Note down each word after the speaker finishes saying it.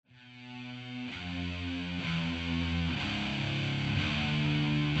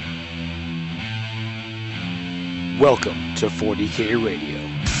Welcome to 40K Radio.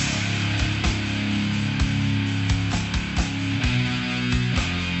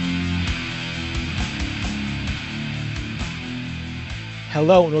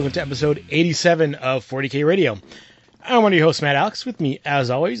 Hello and welcome to episode 87 of 40K Radio. I'm one of your hosts, Matt Alex. With me, as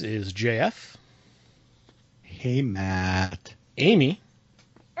always, is JF. Hey, Matt. Amy.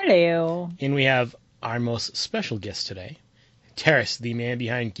 Hello. And we have our most special guest today, Terrace, the man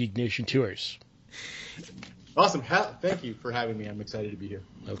behind Geek Nation Tours. Awesome. Thank you for having me. I'm excited to be here.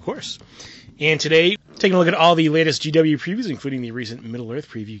 Of course. And today, taking a look at all the latest GW previews, including the recent Middle-earth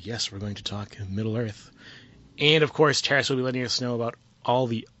preview. Yes, we're going to talk Middle-earth. And, of course, Terrace will be letting us know about all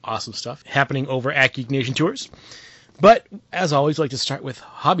the awesome stuff happening over at Geek Nation Tours. But, as always, we like to start with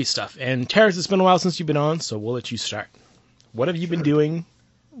hobby stuff. And, Terrace, it's been a while since you've been on, so we'll let you start. What have you been doing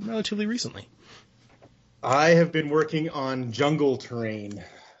relatively recently? I have been working on jungle terrain.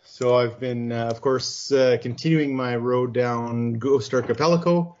 So I've been, of course, continuing my road down Ghost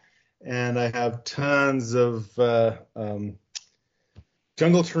Archipelago, and I have tons of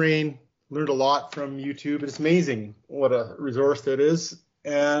jungle terrain. Learned a lot from YouTube. It's amazing what a resource that is,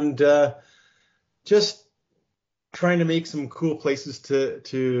 and just trying to make some cool places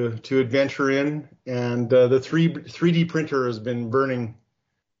to adventure in. And the 3D printer has been burning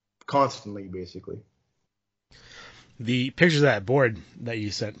constantly, basically. The pictures of that board that you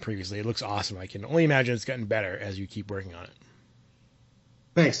sent previously, it looks awesome. I can only imagine it's gotten better as you keep working on it.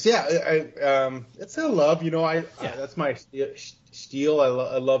 Thanks. Yeah, it's a love. You know, that's my steal.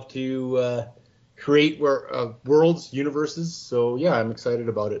 I love to create worlds, universes. So yeah, I'm excited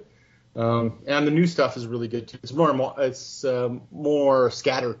about it. And the new stuff is really good too. It's more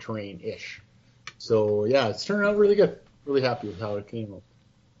scatter terrain ish. So yeah, it's turning out really good. Really happy with how it came out.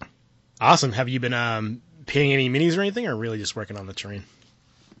 Awesome. Have you been painting any minis or anything, or really just working on the terrain?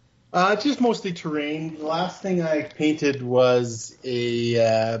 Just mostly terrain. The last thing I painted was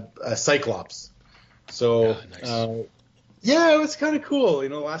a Cyclops. So, nice. Yeah, it was kind of cool. You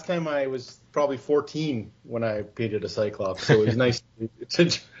know, last time I was probably 14 when I painted a Cyclops, so it was nice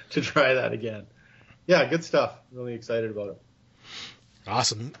to try that again. Yeah, good stuff. Really excited about it.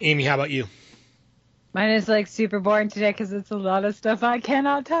 Awesome. Amy, how about you? Mine is like super boring today because it's a lot of stuff I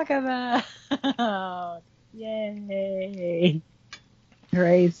cannot talk about. Yay.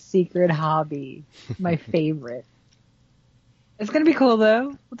 Ray's secret hobby. My favorite. It's going to be cool though.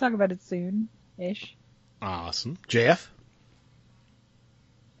 We'll talk about it soon-ish. Awesome. JF?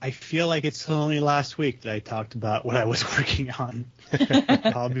 I feel like it's only last week that I talked about what I was working on.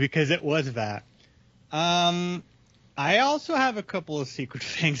 Probably because it was that. I also have a couple of secret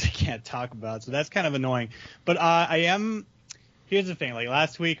things I can't talk about, so that's kind of annoying. But here's the thing, like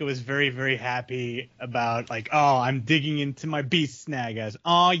last week I was very, very happy about like, oh, I'm digging into my beast snagas.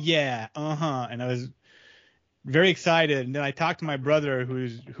 Oh yeah, and I was very excited. And then I talked to my brother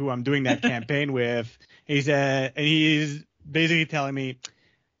who I'm doing that campaign with. He said, and he's basically telling me,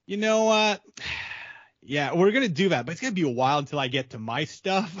 you know what? Yeah, we're gonna do that, but it's gonna be a while until I get to my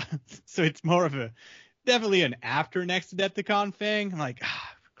stuff. So it's more of definitely an after next Adepticon thing. I'm like,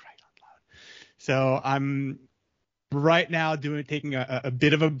 crying out loud. So I'm right now taking a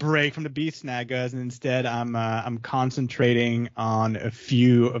bit of a break from the beast snagas, and instead I'm concentrating on a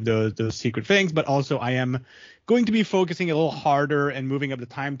few of those secret things, but also I am going to be focusing a little harder and moving up the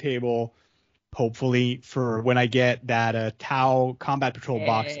timetable, hopefully for when I get that Tau Combat Patrol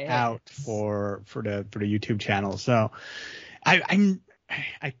box out for the YouTube channel. So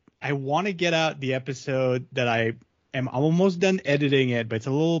I want to get out the episode that I am almost done editing it, but it's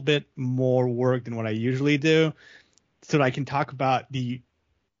a little bit more work than what I usually do, so that I can talk about the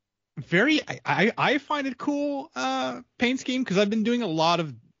I find it cool paint scheme, because I've been doing a lot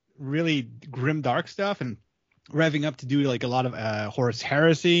of really grim dark stuff and revving up to do like a lot of Horus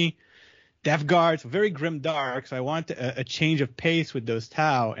Heresy, Death Guard, so very grim dark. So I want a change of pace with those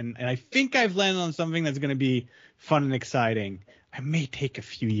Tau, and I think I've landed on something that's going to be fun and exciting. I may take a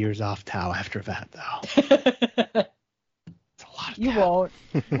few years off Tau after that, though. It's a lot of You Tau.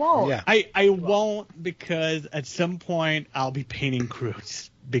 won't. Yeah. I won't, because at some point I'll be painting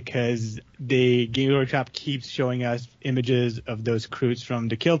Croots, because the Game Workshop keeps showing us images of those Croots from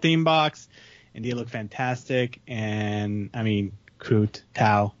the Kill Team box, and they look fantastic. And I mean, Kroot,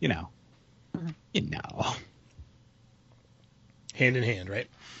 Tau, you know. Hand in hand, right?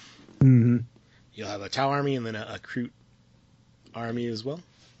 Mm-hmm. You'll have a Tau army and then a Kroot army as well,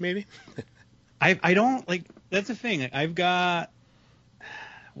 maybe? I don't, like, that's the thing. I've got,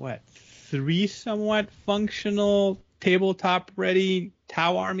 3 somewhat functional tabletop ready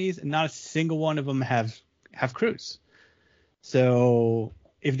Tau armies, and not a single one of them have Croots. So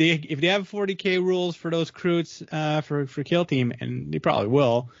if they have 40K rules for those recruits for Kill Team, and they probably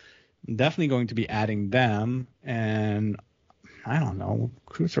will, I'm definitely going to be adding them. And I don't know,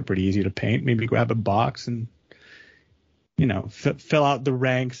 recruits are pretty easy to paint. Maybe grab a box and fill out the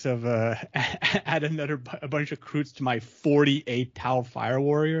ranks of add a bunch of recruits to my 48 Tau Fire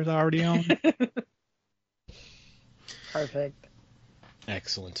Warriors I already own. Perfect.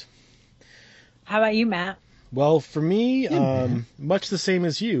 Excellent. How about you, Matt? Well, for me, much the same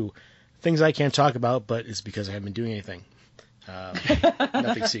as you. Things I can't talk about, but it's because I haven't been doing anything.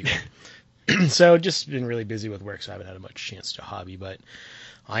 Nothing secret. So just been really busy with work, so I haven't had much chance to hobby. But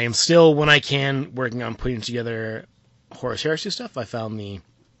I am still, when I can, working on putting together Horus Heresy stuff. I found the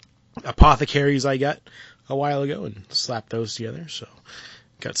apothecaries I got a while ago and slapped those together. So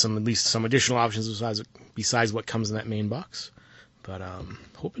got at least some additional options besides what comes in that main box. But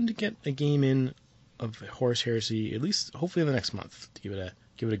hoping to get a game in of Horus Heresy at least hopefully in the next month to give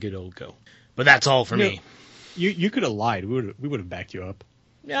it a good old go. But that's all for me. You could have lied. We would have backed you up.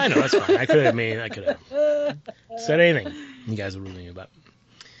 Yeah, I know, that's fine. I could have said anything you guys were ruling about.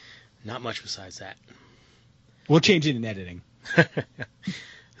 Not much besides that. We'll change it in editing.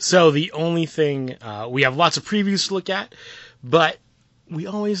 So the only thing, we have lots of previews to look at, but we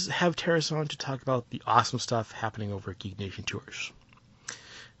always have Terrace on to talk about the awesome stuff happening over at Geek Nation Tours.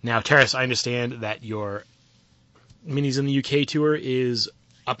 Now, Terrace, I understand that your Minis in the UK tour is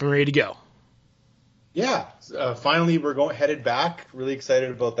up and ready to go. Yeah, finally we're headed back. Really excited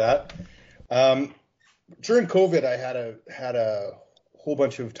about that. During COVID, I had a whole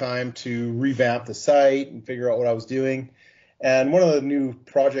bunch of time to revamp the site and figure out what I was doing. And one of the new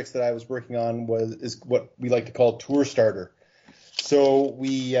projects that I was working on is what we like to call Tour Starter. So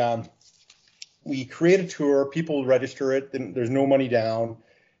we create a tour, people register it, then there's no money down.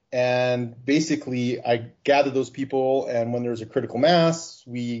 And basically, I gather those people, and when there's a critical mass,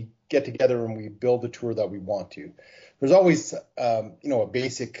 we get together and we build the tour that we want to. There's always, a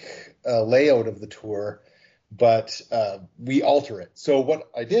basic layout of the tour, but we alter it. So what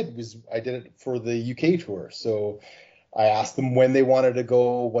I did was I did it for the UK tour. So I asked them when they wanted to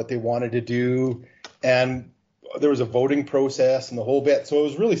go, what they wanted to do, and there was a voting process and the whole bit. So it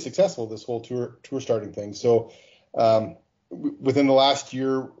was really successful, this whole tour starting thing. So within the last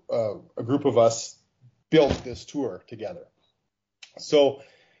year, a group of us built this tour together. So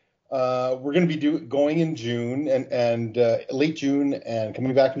we're going to be going in June and late June and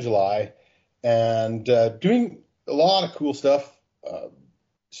coming back in July and doing a lot of cool stuff.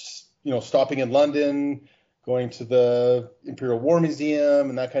 Stopping in London, going to the Imperial War Museum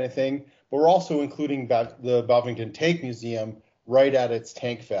and that kind of thing. But we're also including the Bovington Tank Museum right at its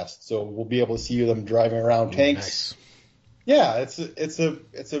Tank Fest, so we'll be able to see them driving around tanks. Nice. Yeah, it's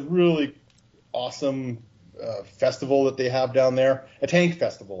a really awesome festival that they have down there, a tank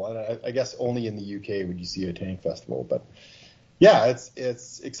festival. And I guess only in the UK would you see a tank festival, but yeah,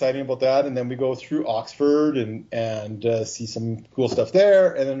 it's exciting about that. And then we go through Oxford and see some cool stuff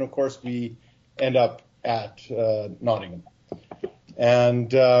there, and then of course we end up at Nottingham. And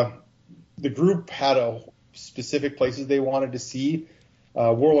the group had a specific places they wanted to see.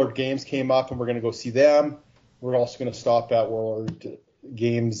 Warlord Games came up, and we're going to go see them. We're also going to stop at Warlord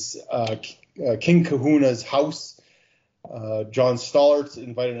Games, King Kahuna's house. John Stollart's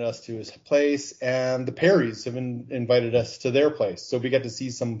invited us to his place, and the Perrys have invited us to their place. So we get to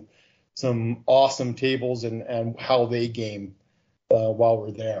see some awesome tables and how they game while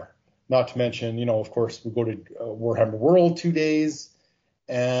we're there. Not to mention, of course, we go to Warhammer World 2 days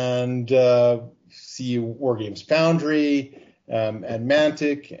and see War Games Foundry and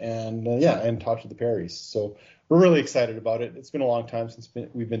Mantic and talk to the Perrys. So we're really excited about it. It's been a long time since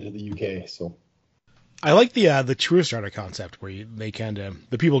we've been to the UK. So I like the tour starter concept where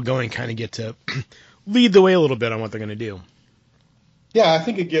the people going kind of get to lead the way a little bit on what they're going to do. Yeah, I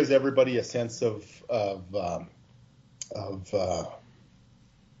think it gives everybody a sense of how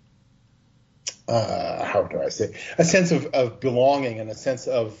do I say, a sense of belonging and a sense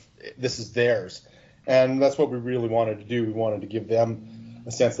of this is theirs. And that's what we really wanted to do. We wanted to give them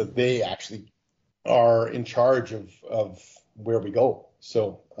a sense that they actually are in charge of where we go.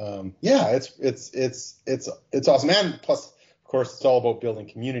 So it's awesome. And plus, of course, it's all about building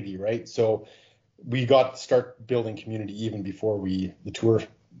community, right? So we got to start building community even before the tour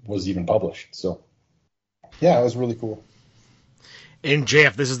was even published. So yeah, it was really cool. And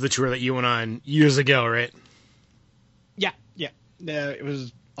JF, this is the tour that you went on years ago, right? Yeah. It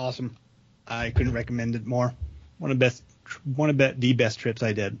was awesome. I couldn't recommend it more. One of the best trips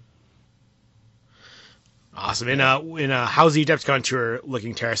I did. Awesome. And how's the Adepticon tour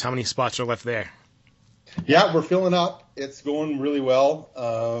looking, Terrace? How many spots are left there? Yeah, we're filling up. It's going really well.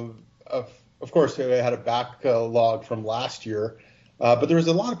 Of course, I had a backlog from last year, but there was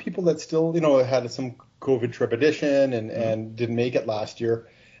a lot of people that still, had some COVID trepidation and didn't make it last year,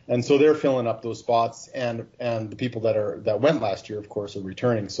 and so they're filling up those spots. And the people that went last year, of course, are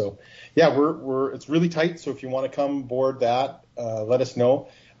returning. So yeah, it's really tight. So if you want to come board that, let us know.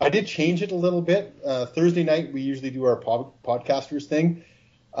 I did change it a little bit. Thursday night we usually do our podcasters thing.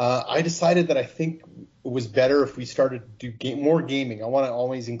 I decided that I think it was better if we started to do more gaming. I want to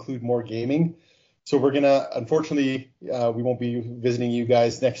always include more gaming. So we're going to, unfortunately, we won't be visiting you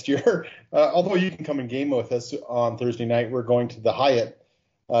guys next year. Although you can come and game with us on Thursday night. We're going to the Hyatt,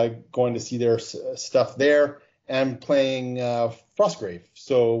 going to see their stuff there and playing Frostgrave.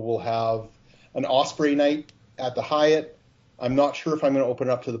 So we'll have an Osprey night at the Hyatt. I'm not sure if I'm going to open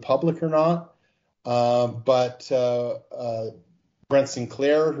it up to the public or not. But Brent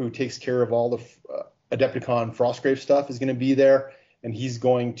Sinclair, who takes care of all the Adepticon Frostgrave stuff, is going to be there, and he's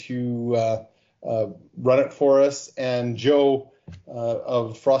going to run it for us. And Joe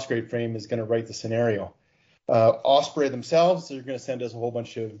of Frostgrave Frame is going to write the scenario. Osprey themselves are going to send us a whole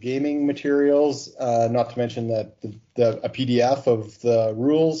bunch of gaming materials, not to mention that a PDF of the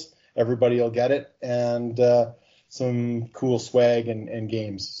rules. Everybody will get it, and some cool swag and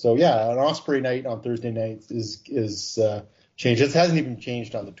games. So yeah, an Osprey night on Thursday night is changed. It hasn't even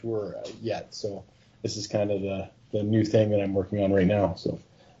changed on the tour yet, so this is kind of the new thing that I'm working on right now. So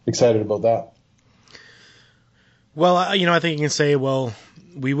excited about that. Well, I think you can say, well,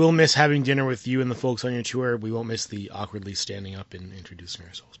 we will miss having dinner with you and the folks on your tour. We won't miss the awkwardly standing up and introducing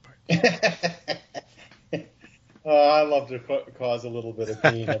ourselves part. I love to cause a little bit of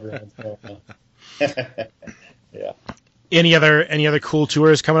pain every once in a while. Yeah. Any other cool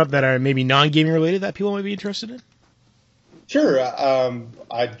tours coming up that are maybe non-gaming related that people might be interested in? Sure.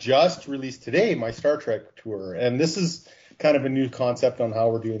 I just released today my Star Trek tour, and this is kind of a new concept on how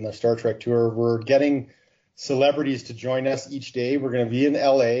we're doing the Star Trek tour. We're getting celebrities to join us each day. We're going to be in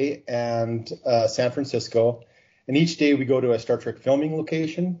LA and San Francisco, and each day we go to a Star Trek filming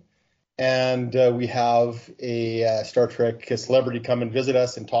location, and we have a Star Trek celebrity come and visit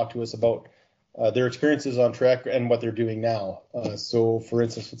us and talk to us about their experiences on Trek and what they're doing now. So, for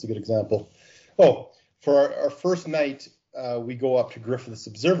instance, what's a good example? For our first night, we go up to Griffiths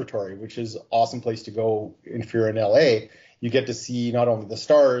Observatory, which is an awesome place to go if you're in LA. You get to see not only the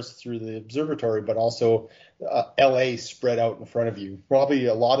stars through the observatory, but also LA spread out in front of you. Probably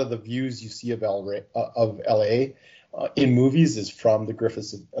a lot of the views you see of LA in movies is from the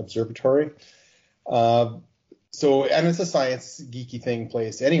Griffiths Observatory. And it's a science geeky thing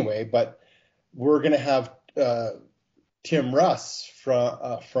place anyway, but we're going to have Tim Russ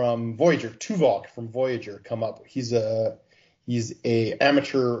from Voyager, Tuvok from Voyager, come up. He's a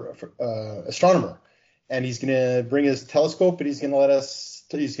amateur astronomer, and he's going to bring his telescope, and he's going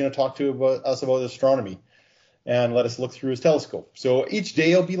to talk to us about astronomy and let us look through his telescope. So each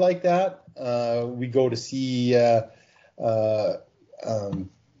day will be like that. We go to see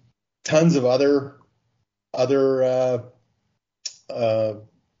tons of other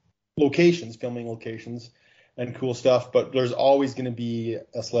locations, filming locations, and cool stuff, but there's always going to be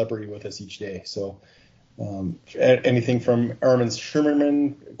a celebrity with us each day. So anything from Armin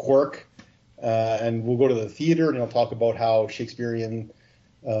Shimmerman, Quark, and we'll go to the theater and he'll talk about how Shakespearean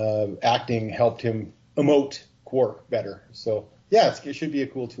acting helped him emote Quark better. So yeah, it should be a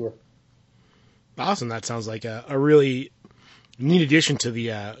cool tour. Awesome. That sounds like a really neat addition to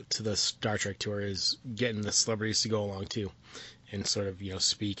the Star Trek tour, is getting the celebrities to go along too and sort of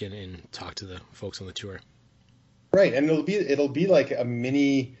speak and talk to the folks on the tour. Right, and it'll be like a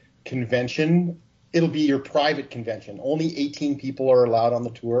mini convention. It'll be your private convention. Only 18 people are allowed on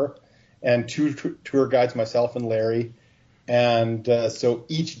the tour, and two tour guides, myself and Larry. And so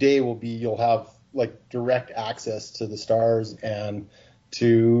each day you'll have like direct access to the stars and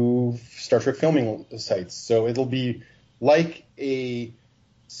to Star Trek filming sites. So it'll be like a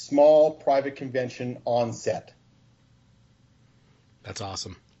small private convention on set. That's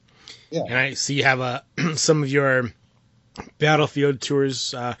awesome. Yeah. And I see you have some of your Battlefield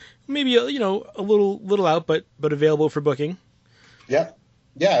tours, maybe a little out, but available for booking. Yeah.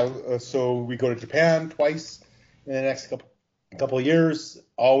 So we go to Japan twice in the next couple of years.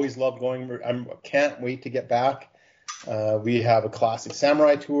 Always love going. I can't wait to get back. We have a classic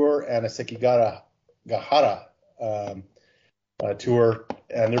samurai tour and a Sekigahara tour,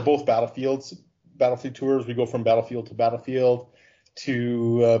 and they're both battlefield tours. We go from battlefield to battlefield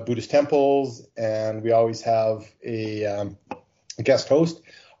to Buddhist temples, and we always have a guest host.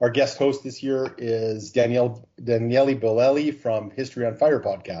 Our guest host this year is Daniele Bolelli from History on Fire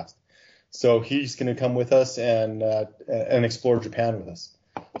podcast. So he's going to come with us and explore Japan with us.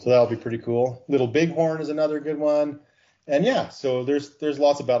 So that'll be pretty cool. Little Bighorn is another good one. And yeah, so there's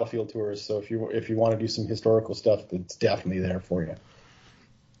lots of Battlefield tours. So if you want to do some historical stuff, it's definitely there for you.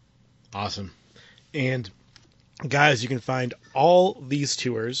 Awesome. And guys, you can find all these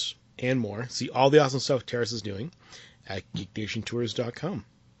tours and more, see all the awesome stuff Terrace is doing at geeknationtours.com.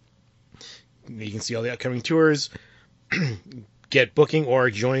 You can see all the upcoming tours, get booking, or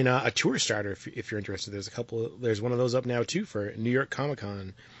join a tour starter if you're interested. There's one of those up now too for New York Comic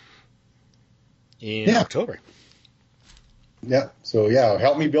Con in October. Yeah. So yeah,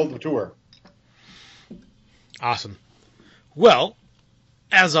 help me build the tour. Awesome. Well,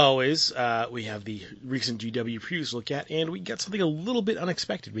 as always, we have the recent GW previews to look at, and we got something a little bit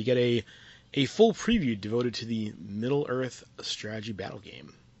unexpected. We get a full preview devoted to the Middle-earth strategy battle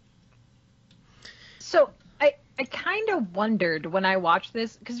game. So I kind of wondered when I watched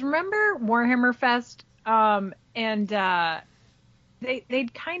this, because remember Warhammer Fest, and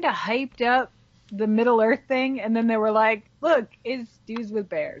they'd kind of hyped up the Middle-earth thing, and then they were like, look, it's dudes with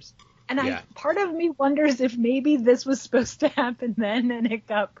bears. And part of me wonders if maybe this was supposed to happen then and it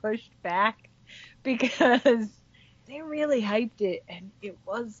got pushed back, because they really hyped it and it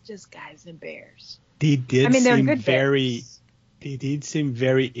was just guys and bears. They did seem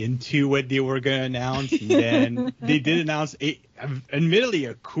very into what they were going to announce, and then they did announce admittedly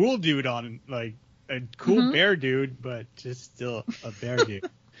a cool dude on, like, a cool bear dude, but just still a bear dude.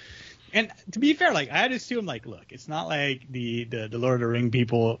 And to be fair, like, I'd assume, like, look, it's not like the Lord of the Ring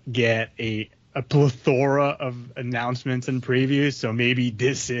people get a plethora of announcements and previews, so maybe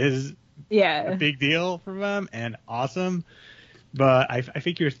this is a big deal for them and awesome. But I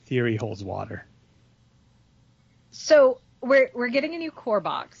think your theory holds water. So we're getting a new core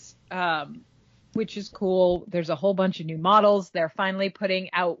box, which is cool. There's a whole bunch of new models. They're finally putting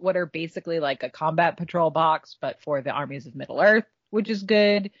out what are basically like a combat patrol box, but for the armies of Middle-earth, which is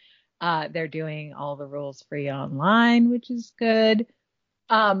good. They're doing all the rules free online, which is good.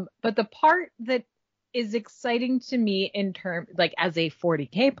 But the part that is exciting to me in terms, like, as a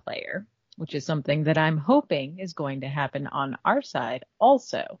 40K player, which is something that I'm hoping is going to happen on our side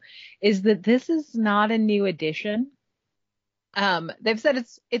also, is that this is not a new edition. They've said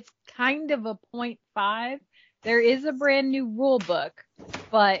it's kind of a 0.5. There is a brand new rule book,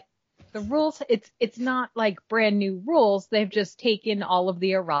 but the rules, it's not like brand new rules. They've just taken all of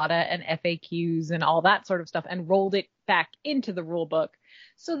the errata and FAQs and all that sort of stuff and rolled it back into the rule book,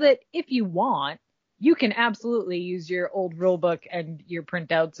 so that if you want, you can absolutely use your old rule book and your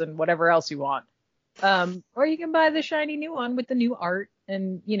printouts and whatever else you want. Or you can buy the shiny new one with the new art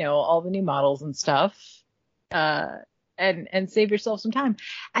and, you know, all the new models and stuff, and save yourself some time.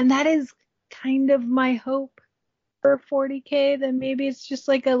 And that is kind of my hope for 40K, then maybe it's just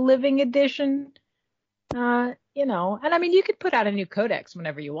like a living edition, you know. And I mean, you could put out a new codex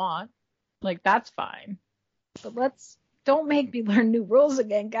whenever you want, like, that's fine, but don't make me learn new rules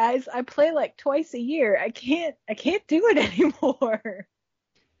again, guys. I play like twice a year. I can't do it anymore.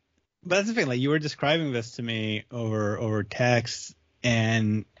 But that's the thing, like, you were describing this to me over text,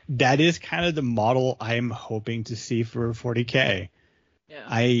 and that is kind of the model I'm hoping to see for 40K. Yeah.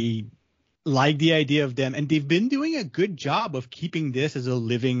 I like the idea of them, and they've been doing a good job of keeping this as a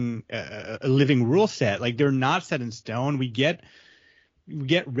living rule set. Like, they're not set in stone. We get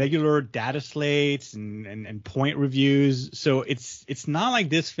regular data slates and point reviews, so it's not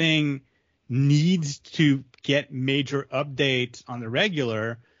like this thing needs to get major updates on the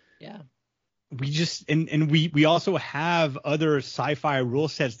regular. Yeah. We just and we also have other sci-fi rule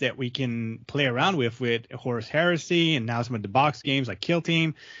sets that we can play around with Horus Heresy, and now some of the box games like Kill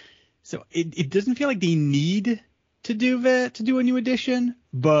Team. So it doesn't feel like they need to do a new edition,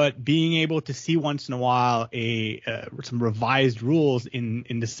 but being able to see once in a while some revised rules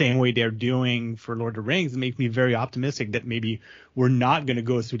in the same way they're doing for Lord of the Rings makes me very optimistic that maybe we're not going to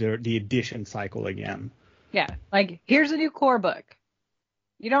go through the edition cycle again. Yeah, like, here's a new core book.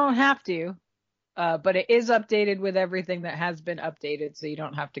 You don't have to, but it is updated with everything that has been updated, so you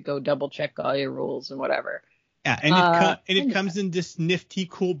don't have to go double check all your rules and whatever. Yeah, and it comes in this nifty,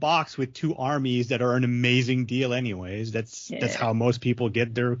 cool box with 2 armies that are an amazing deal anyways. That's how most people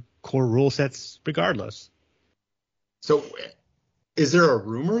get their core rule sets regardless. So is there a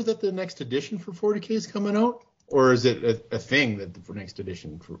rumor that the next edition for 40K is coming out? Or is it a thing that the next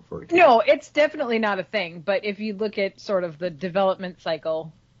edition for 40K? No, it's definitely not a thing. But if you look at sort of the development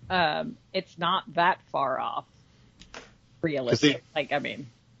cycle, it's not that far off, realistic. Like, I mean...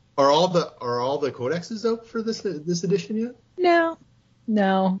 Are all the codexes out for this edition yet? No,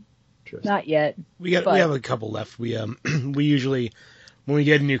 not yet. We have a couple left. We usually, when we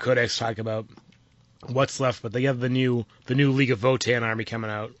get a new codex, talk about what's left. But they have the new League of Votann army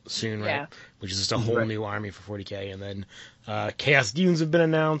coming out soon, right? Yeah. Which is just a whole new army for 40k. And then Chaos Dunes have been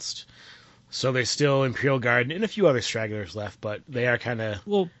announced. So there's still Imperial Guard and a few other stragglers left, but they are kind of...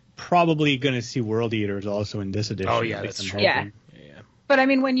 Well, probably going to see World Eaters also in this edition. Oh, yeah, that's true. Yeah. But, I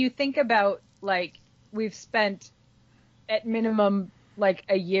mean, when you think about, like, we've spent at minimum, like,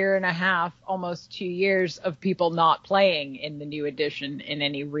 a year and a half, almost 2 years of people not playing in the new edition in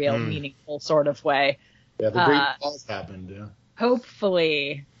any real meaningful sort of way. Yeah, the great pause happened, yeah.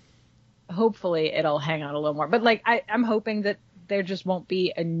 Hopefully it'll hang on a little more. But, like, I'm hoping that there just won't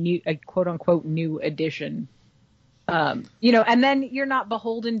be a quote unquote new edition, and then you're not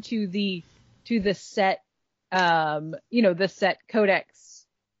beholden to the set, the set codex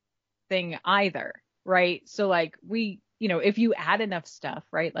thing either, right? So like if you add enough stuff,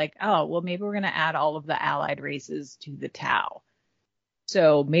 right? Like, oh, well, maybe we're going to add all of the allied races to the Tau.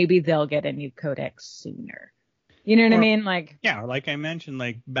 So maybe they'll get a new codex sooner. You know what I mean? Like, yeah, or like I mentioned,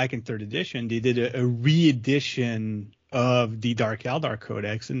 like back in 3rd edition, they did a re-edition of the Dark Eldar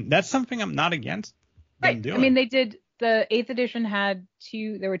Codex, and that's something I'm not against them doing. I mean, they did, the 8th edition had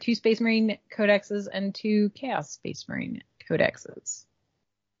there were 2 Space Marine codexes and 2 Chaos Space Marine codexes.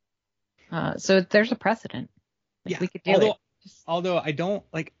 So there's a precedent. Like, we could do it. Although I don't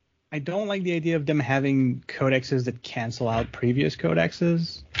like the idea of them having codexes that cancel out previous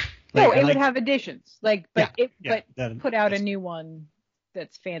codexes. No, it would have additions. Like, but put out a that's new one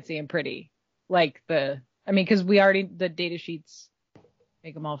that's fancy and pretty. Like because the data sheets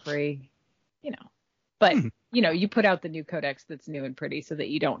make them all free, But, you put out the new codex that's new and pretty so that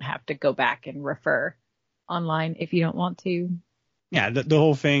you don't have to go back and refer online if you don't want to. Yeah, the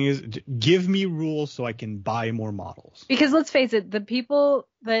whole thing is give me rules so I can buy more models. Because let's face it, the people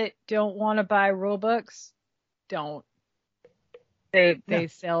that don't want to buy rule books don't. They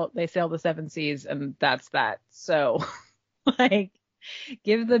sell the 7 Seas, and that's that. So, like,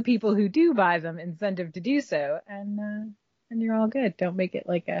 give the people who do buy them incentive to do so, and you're all good. Don't make it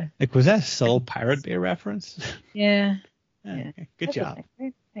like a... Like, was that a subtle Pirate Bay reference? Yeah. Okay. Good job.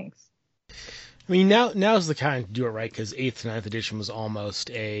 Okay. Thanks. I mean, now's the time to do it right, because 8th and 9th edition was almost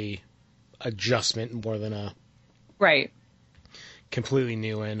a adjustment more than a... Right. Completely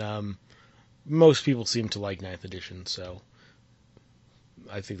new, and most people seem to like 9th edition, so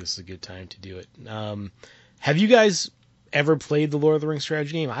I think this is a good time to do it. Have you guys ever played the Lord of the Rings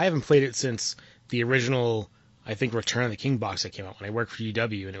strategy game? I haven't played it since the original, I think, Return of the King box that came out when I worked for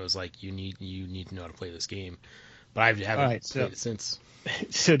UW, and it was like, you need to know how to play this game. But I haven't played it since.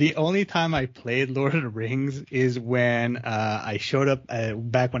 So the only time I played Lord of the Rings is when I showed up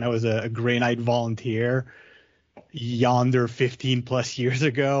back when I was a Grey Knight volunteer yonder 15 plus years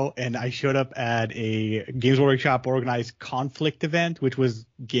ago, and I showed up at a Games Workshop organized conflict event, which was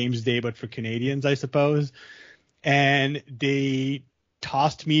Games Day but for Canadians, I suppose. And they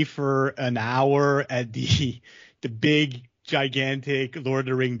tossed me for an hour at the big gigantic Lord of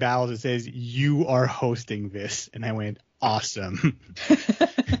the Ring battle that says, "You are hosting this," and I went, awesome.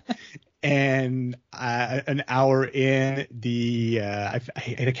 And an hour in, I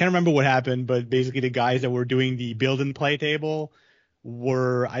can't remember what happened, but basically the guys that were doing the build and play table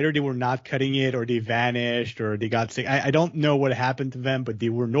were either they were not cutting it, or they vanished, or they got sick. I don't know what happened to them, but they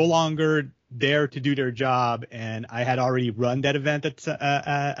were no longer there to do their job, and I had already run that event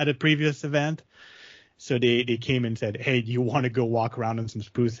at a previous event. So they came and said, "Hey, do you want to go walk around on some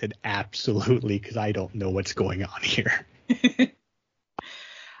spruce?" I said, "Absolutely, because I don't know what's going on here."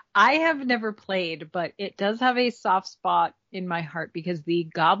 I have never played, but it does have a soft spot in my heart because the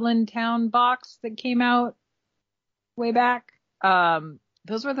Goblin Town box that came out way back,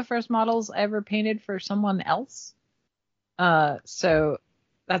 those were the first models I ever painted for someone else. So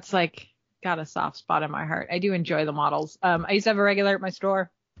that's like got a soft spot in my heart. I do enjoy the models. I used to have a regular at my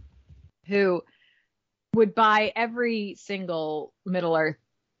store who would buy every single Middle-earth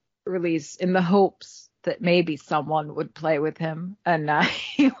release in the hopes that maybe someone would play with him, and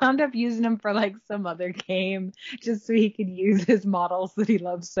he wound up using them for like some other game just so he could use his models that he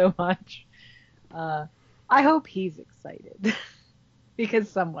loves so much. I hope he's excited because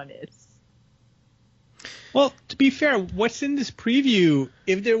someone is. Well, to be fair, what's in this preview,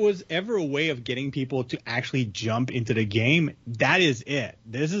 if there was ever a way of getting people to actually jump into the game, that is it.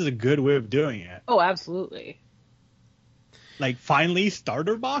 This is a good way of doing it. Oh, absolutely. Like, finally,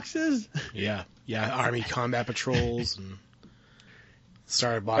 starter boxes? Yeah, Army Combat Patrols and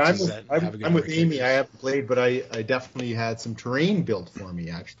starter boxes I'm with Amy. I haven't played, but I definitely had some terrain built for me,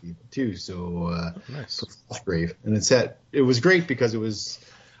 actually, too. So, nice. Brave. And it was great because it was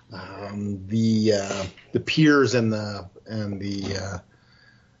the piers and the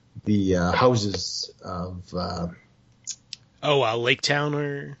the houses of Lake Town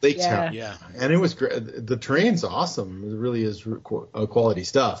or Lake Yeah. Town. yeah. And it was great. The terrain's awesome. It really is quality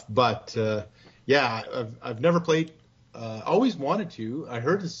stuff. But I've never played. Always wanted to. I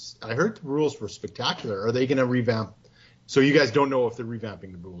heard the rules were spectacular. Are they going to revamp? So you guys don't know if they're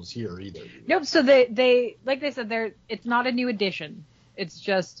revamping the rules here either. Nope. So they like they said, it's not a new edition. It's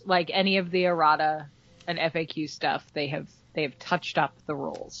just like any of the errata and FAQ stuff. They have touched up the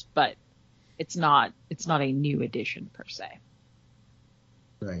rules, but it's not a new edition per se.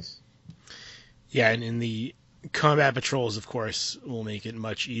 Nice. Yeah, and in the combat patrols, of course, will make it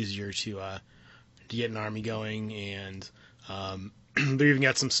much easier to get an army going, and they've even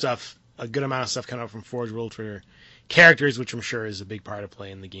got some stuff, a good amount of stuff coming up from Forge World for characters, which I'm sure is a big part of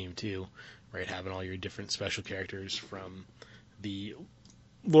playing the game too, right? Having all your different special characters from the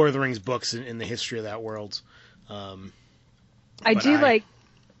Lord of the Rings books in the history of that world. I do like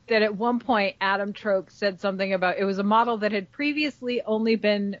that at one point Adam Troke said something about it was a model that had previously only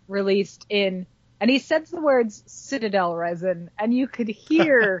been released in, and he said the words Citadel resin, and you could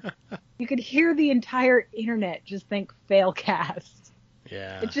hear the entire internet just think Failcast.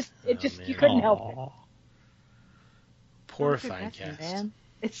 Yeah. It just man. you couldn't help it. Poor Not good resin, Finecast. man.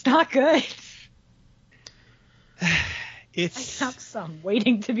 It's not good. I It's have some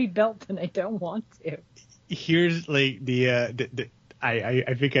waiting to be built and I don't want to. here's like the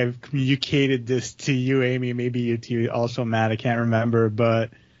I think I've communicated this to you, Amy, maybe you too, also Matt, I can't remember,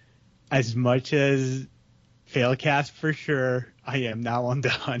 but as much as Failcast for sure, I am now on the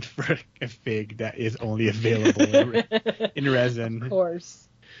hunt for a fig that is only available in resin. Of course.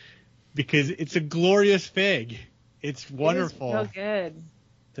 Because it's a glorious fig. It's wonderful. It is so good.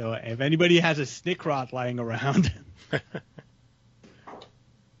 So if anybody has a Snickrot lying around,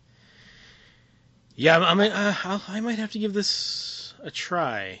 Yeah, I might have to give this a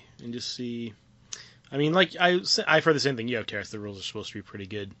try and just see. I mean, like I've heard the same thing you have, Terrace. The rules are supposed to be pretty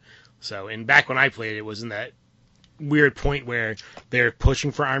good. So, and back when I played, it was in that weird point where they're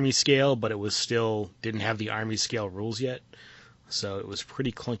pushing for army scale, but it was still didn't have the army scale rules yet. So it was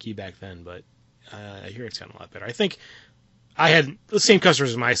pretty clunky back then. But I hear it's gotten a lot better. I think I had the same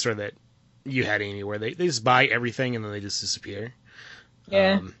customers in my store that you had, Amy, where they just buy everything and then they just disappear.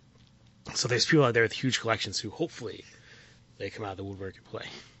 Yeah. So there's people out there with huge collections who hopefully they come out of the woodwork and play.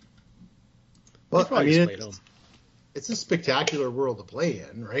 Well, Probably I mean, just play at home. it's a spectacular world to play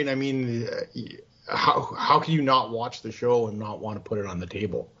in, right? I mean, how can you not watch the show and not want to put it on the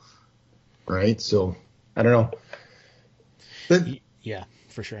table, right? So I don't know. But Yeah,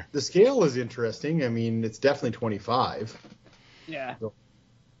 for sure. the scale is interesting. I mean, it's definitely 25. Yeah. I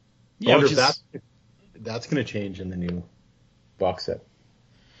Yeah, wonder which if is, that's going to change in the new box set.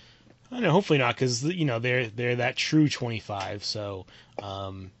 I don't know, hopefully not, because they're that true 25, so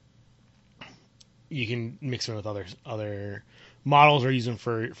you can mix them with other models or use them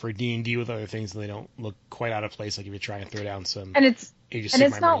for D&D with other things, and they don't look quite out of place. Like if you try and throw down some And it's Age of and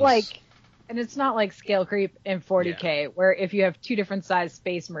it's Sigmar not Marines. like scale creep in 40K where if you have two different size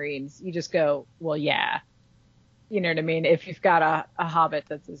Space Marines, you just go, well, yeah. You know what I mean? If you've got a Hobbit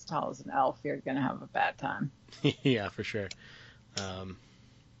that's as tall as an elf, you're going to have a bad time. Yeah, for sure.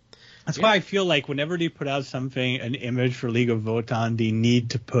 that's why I feel like whenever they put out an image for League of Votan, they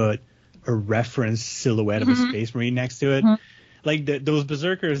need to put a reference silhouette of a Space Marine next to it. Like those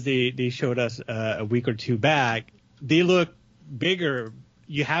Berserkers they showed us a week or two back, they look bigger.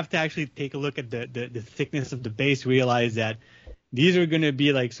 You have to actually take a look at the thickness of the base, realize that these are going to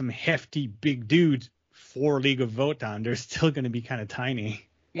be like some hefty big dudes for League of Votan. They're still going to be kind of tiny.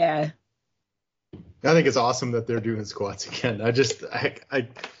 Yeah. I think it's awesome that they're doing squats again. I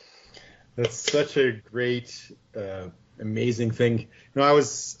that's such a great, amazing thing. I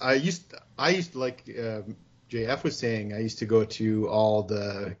used to like JF was saying. I used to go to all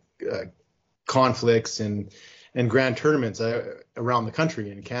the conflicts and grand tournaments around the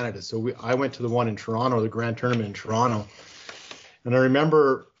country in Canada. So I went to the one in Toronto, the grand tournament in Toronto, and I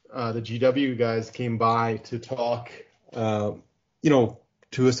remember the GW guys came by to talk, to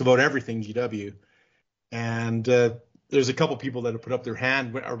us about everything GW. And there's a couple people that have put up their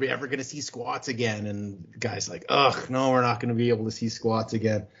hand. Are we ever going to see squats again? And the guy's like, ugh, no, we're not going to be able to see squats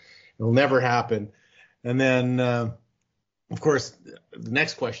again. It'll never happen. And then, of course, the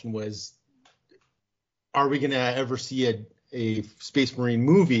next question was, are we going to ever see a Space Marine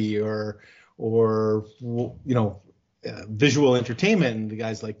movie or visual entertainment? And the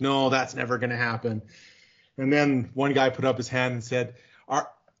guy's like, no, that's never going to happen. And then one guy put up his hand and said,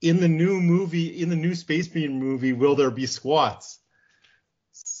 in the new Space Marine movie, will there be squats?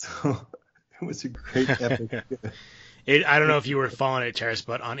 So it was a great epic. I don't know if you were following it, Terrace,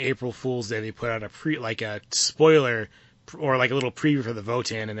 but on April Fool's Day they put out a spoiler or like a little preview for the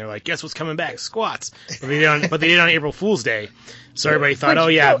Votan, and they're like, guess what's coming back? Squats. But they did it on April Fool's Day, so everybody thought, oh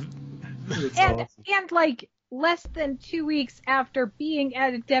yeah. And like less than 2 weeks after being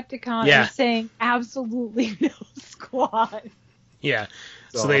at Adepticon Yeah. and saying absolutely no squat. Yeah.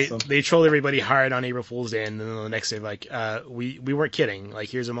 That's So awesome. they trolled everybody hard on April Fool's Day, and then the next day, like, we weren't kidding. Like,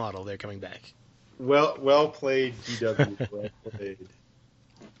 here's a model. They're coming back. Well played, GW. Well played.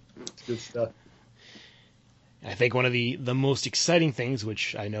 It's good stuff. I think one of the most exciting things,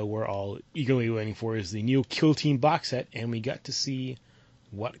 which I know we're all eagerly waiting for, is the new Kill Team box set, and we got to see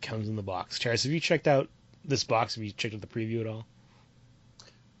what comes in the box. Terrace, have you checked out this box? Have you checked out the preview at all?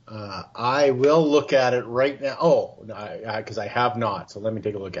 I will look at it right now. Oh, because I have not. So let me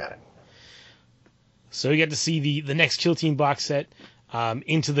take a look at it. So we get to see the next Kill Team box set,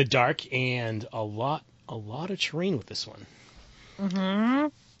 Into the Dark, and a lot of terrain with this one. Mm-hmm.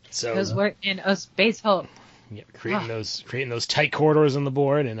 So Because we're in a space Hulk. yeah, creating those tight corridors on the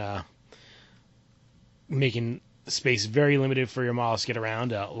board, and making space very limited for your models to get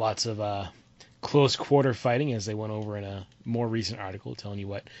around. Lots of close quarter fighting, as they went over in a more recent article, telling you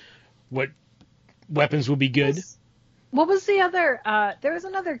what weapons will be good. What was the other? There was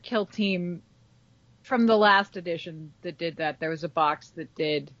another Kill Team from the last edition that did that. There was a box that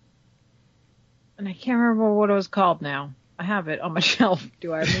did, and I can't remember what it was called now. I have it on my shelf.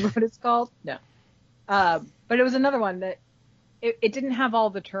 Do I remember what it's called? No. But it was another one that it didn't have all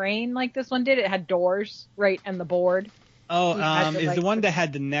the terrain like this one did. It had doors, right, and the board. Oh, had to, is like, the one that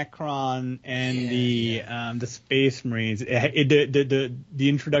had the Necron and the Space Marines? The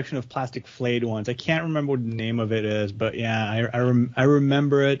introduction of plastic flayed ones. I can't remember what the name of it is, but yeah, I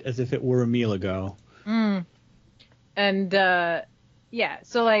remember it as if it were a meal ago. Mm. And yeah,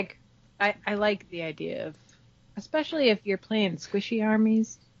 so like I like the idea of, especially if you're playing squishy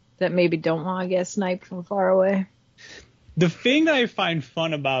armies that maybe don't want to get sniped from far away. The thing that I find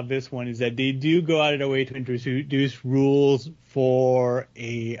fun about this one is that they do go out of their way to introduce rules for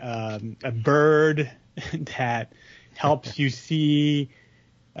a bird that helps you see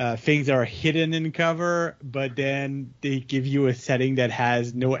things that are hidden in cover, but then they give you a setting that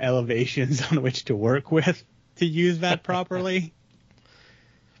has no elevations on which to work with to use that properly.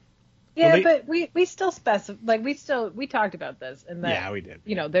 Yeah, Well, but we still we talked about this, and that, Yeah, we did.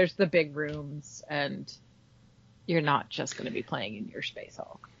 you know, there's the big rooms, and you're not just going to be playing in your Space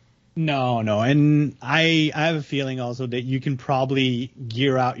Hulk. No, and I have a feeling also that you can probably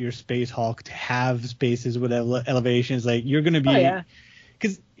gear out your Space Hulk to have spaces with elevations. Like, you're going to be... Oh, yeah.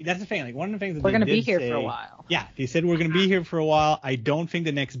 Because that's the thing. Like, one of the things that We're going to be here for a while. Yeah, they said we're going to be here for a while. I don't think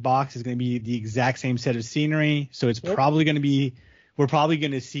the next box is going to be the exact same set of scenery. So it's probably going to be... We're probably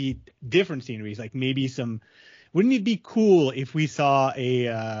going to see different sceneries. Like, maybe some... Wouldn't it be cool if we saw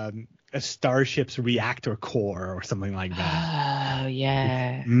a starship's reactor core or something like that? Oh,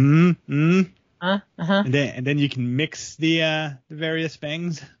 yeah. Mm-hmm. Uh-huh. And then you can mix the various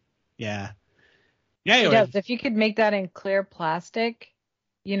things. Yeah. Yeah. It Anyway. does. If you could make that in clear plastic,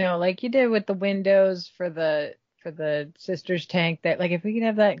 you know, like you did with the windows for the Sisters tank, that like if we could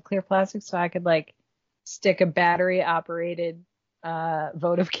have that in clear plastic, so I could like stick a battery operated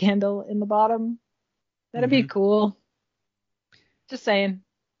votive candle in the bottom, that'd be cool. Just saying.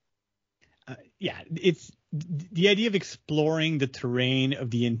 Yeah, it's the idea of exploring the terrain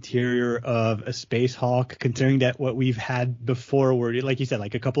of the interior of a Space Hulk, considering that what we've had before were, like you said,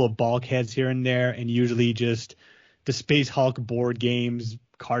 like a couple of bulkheads here and there, and usually just the Space Hulk board games,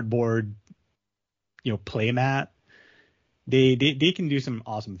 cardboard, playmat. They can do some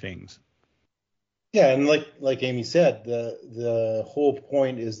awesome things. Yeah, and like Amy said, the whole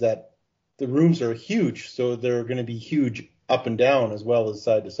point is that the rooms are huge, so they're going to be huge up and down as well as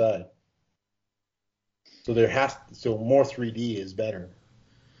side to side. So more 3D is better.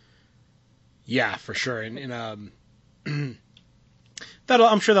 Yeah, for sure. And I'm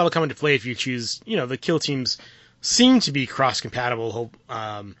sure that'll come into play if you choose. The kill teams seem to be cross-compatible,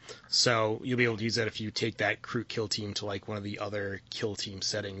 so you'll be able to use that if you take that crew kill team to like one of the other kill team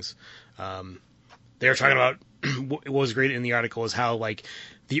settings. They were talking about what was great in the article is how like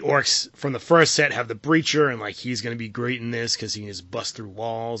the orcs from the first set have the breacher, and like he's going to be great in this because he can just bust through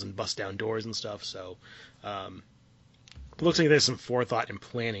walls and bust down doors and stuff. So it looks like there's some forethought and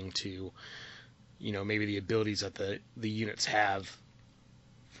planning to, maybe the abilities that the units have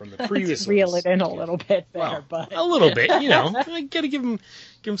from the previous. Let's reel ones. it in a little bit there, Well, but a little bit, I gotta give him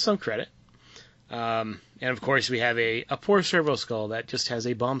some credit. And of course, we have a poor servo skull that just has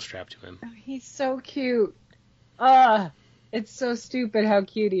a bomb strapped to him. oh, he's so cute. It's so stupid how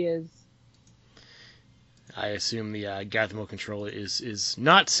cute he is. I assume the Gathamo controller is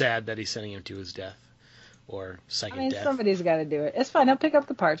not sad that he's sending him to his death or second death. Somebody's got to do it. It's fine. I'll pick up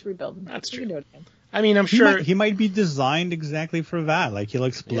the parts, rebuild them. That's We true. can do it again. I mean, I'm sure he might be designed exactly for that. Like he'll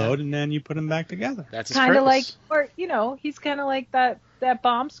explode and then you put him back together. that's his Kind of like, purpose. or he's kind of like that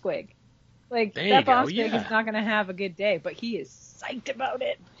bomb squig. Like There you that bomb go, squig yeah. is not going to have a good day, but he is psyched about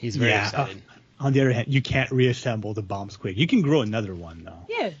it. He's very excited. On the other hand, you can't reassemble the bomb squig. You can grow another one though.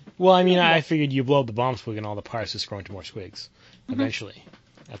 Yeah. Well, I mean, I figured you blow up the bomb squig and all the parts just grow into more squigs eventually,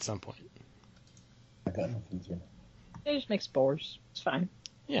 at some point. I got nothing to. They just make spores. It's fine.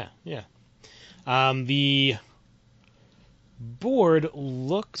 Yeah. The board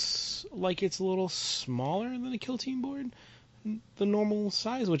looks like it's a little smaller than a Kill Team board, the normal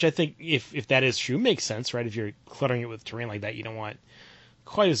size, which I think, if that is true, makes sense, right? If you're cluttering it with terrain like that, you don't want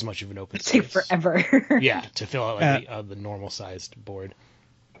quite as much of an open It'll take space. forever. Yeah, to fill out like the normal sized board.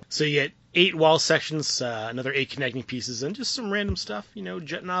 So you get 8 wall sections, another 8 connecting pieces, and just some random stuff,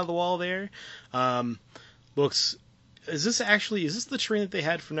 jutting out of the wall there. Looks. Is this the terrain that they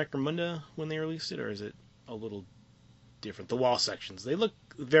had for Necromunda when they released it, or is it a little different? The wall sections, they look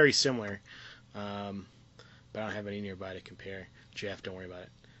very similar, but I don't have any nearby to compare. Jeff, don't worry about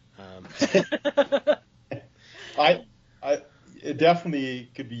it. It definitely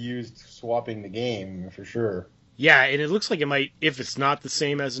could be used swapping the game for sure. Yeah, and it looks like it might, if it's not the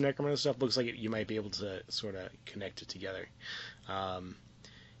same as the Necromunda stuff, looks like you might be able to sort of connect it together. And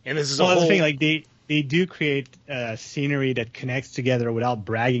this is a Well, whole the thing, like they do create scenery that connects together without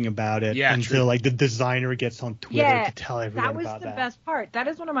bragging about it until like the designer gets on Twitter to tell everyone that was about the that. best part. That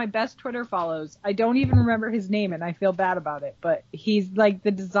is one of my best Twitter follows. I don't even remember his name, and I feel bad about it. But he's like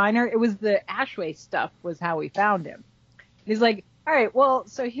the designer. It was the Ashway stuff was how we found him. He's like, all right, well,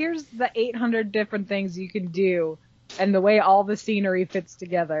 so here's the 800 different things you can do, and the way all the scenery fits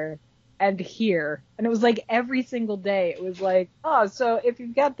together. And here. And it was like every single day. It was like, oh, so if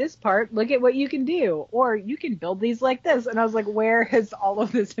you've got this part, look at what you can do. Or you can build these like this. And I was like, where has all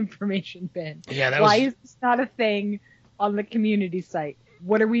of this information been? Yeah, Why is this not a thing on the community site?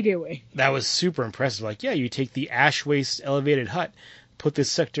 What are we doing? That was super impressive. Like, yeah, you take the ash waste elevated hut, put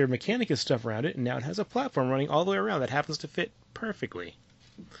this Sector Mechanicus stuff around it, and now it has a platform running all the way around that happens to fit perfectly.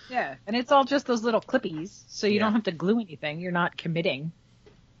 Yeah, and it's all just those little clippies, so you don't have to glue anything. You're not committing.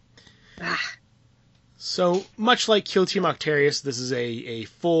 So, much like Kill Team Octarius, this is a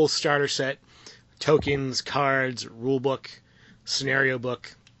full starter set. Tokens, cards, rulebook, scenario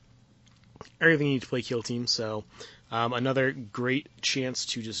book, everything you need to play Kill Team. So, another great chance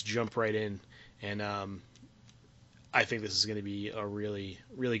to just jump right in. And I think this is going to be a really,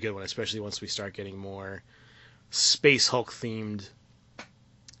 really good one, especially once we start getting more Space Hulk themed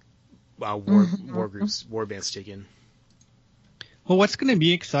war groups, war bands taken. Well, what's going to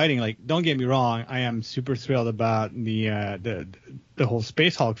be exciting? Like, don't get me wrong, I am super thrilled about the whole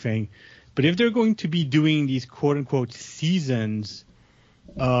Space Hulk thing. But if they're going to be doing these quote unquote seasons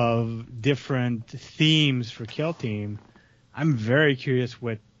of different themes for Kill Team, I'm very curious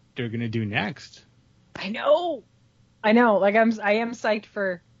what they're going to do next. I know. Like I am psyched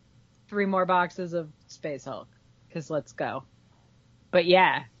for 3 more boxes of Space Hulk. Because let's go. But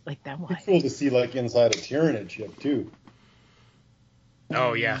yeah, like that one. It's cool to see like inside a Tyranid ship too.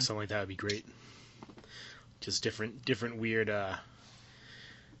 Oh yeah, something like that would be great. Just different weird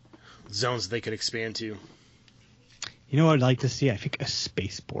zones they could expand to. You know what I'd like to see? I think a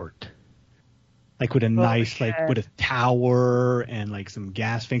spaceport. Like with a nice, like with a tower and like some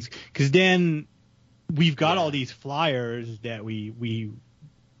gas things. Because then we've got all these flyers that we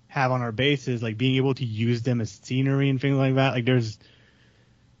have on our bases, like being able to use them as scenery and things like that. Like there's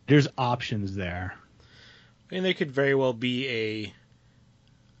options there. And there could very well be a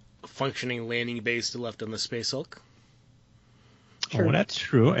functioning landing base left on the Space Hulk. True. Oh, that's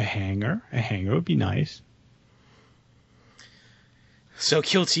true. A hangar would be nice. So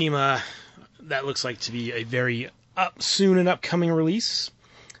Kill Team, that looks like to be a very soon and upcoming release.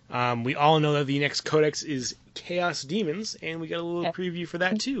 We all know that the next codex is Chaos Demons, and we got a little preview for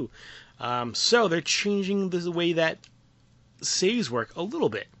that too. So they're changing the way that saves work a little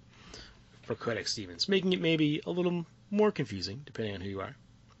bit for Codex Demons, making it maybe a little more confusing, depending on who you are.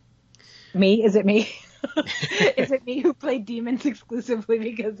 Me? Is it me? Is it me who played Demons exclusively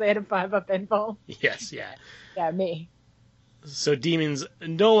because they had a 5-up info? Yes, yeah. Yeah, me. So Demons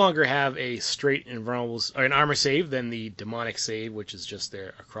no longer have a straight invulnerables or an armor save than the demonic save, which is just their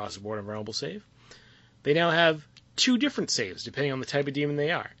across-the-board invulnerable save. They now have 2 different saves, depending on the type of demon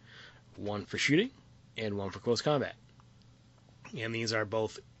they are. One for shooting, and one for close combat. And these are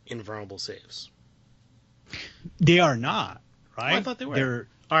both invulnerable saves. They are not, right? Oh, I thought they were.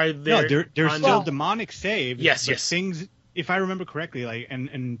 are there? No, they're on still the- demonic saves. Yes, but yes. Things, if I remember correctly,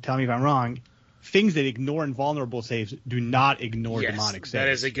 and tell me if I'm wrong, things that ignore invulnerable saves do not ignore Yes, demonic saves. that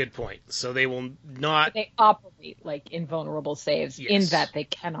is a good point. So they will not. They operate like invulnerable saves in Yes. that they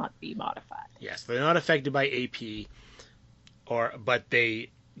cannot be modified. Yes, they're not affected by AP, but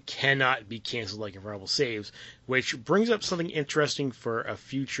they cannot be canceled like invulnerable saves, which brings up something interesting for a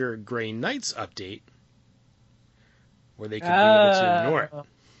future Grey Knights update, where they could be able to ignore it. Oh,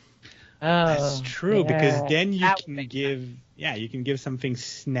 That's true, because then you That would can make give something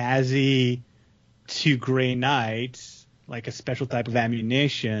snazzy to Grey Knights, like a special type of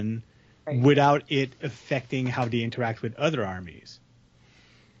ammunition, Right. without it affecting how they interact with other armies.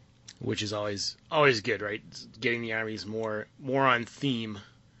 Which is always good, right? Getting the armies more on theme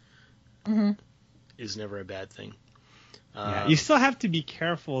Mhm. is never a bad thing. Yeah, you still have to be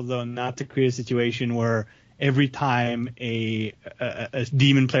careful though, not to create a situation where every time a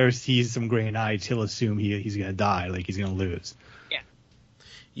demon player sees some Grey Knights, he'll assume he's gonna die, like he's gonna lose.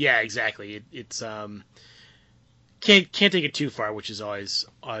 Yeah, exactly. It's can't take it too far, which is always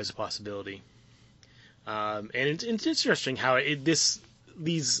a possibility. And it's interesting how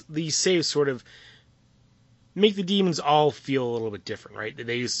these saves sort of make the demons all feel a little bit different, right?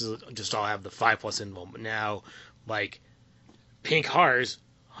 They used to just all have the 5+ invul, but now, like, Pink Hars,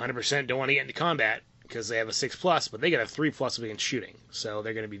 100% don't want to get into combat because they have a 6+, but they get a 3+ against shooting. So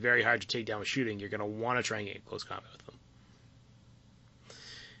they're going to be very hard to take down with shooting. You're going to want to try and get in close combat with them.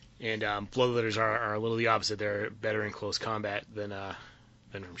 And Bloodletters are a little the opposite. They're better in close combat than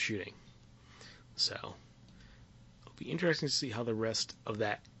from shooting. So it'll be interesting to see how the rest of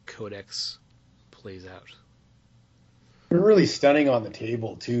that codex plays out. They're really stunning on the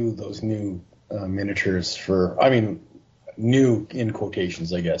table too. Those new miniatures new in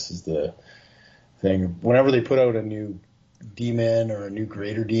quotations, I guess, is the thing. Whenever they put out a new demon or a new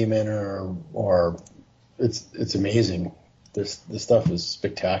greater demon, or it's amazing. This stuff is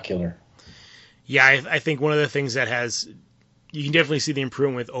spectacular. Yeah, I think one of the things that you can definitely see the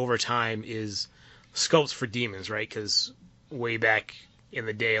improvement with over time is sculpts for demons, right? Because way back in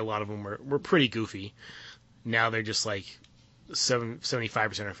the day, a lot of them were pretty goofy. Now they're just like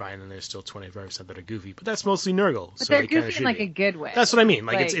 75% are fine, and there's still 25% that are goofy. But that's mostly Nurgle. But so they're they kinda goofy should in like be. a good way. That's what I mean.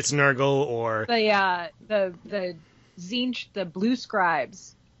 Like Like- it's Nurgle or the Zinch, the Blue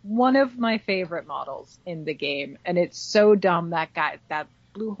Scribes, one of my favorite models in the game, and it's so dumb. That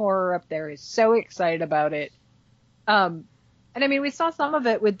blue horror up there is so excited about it. And I mean, we saw some of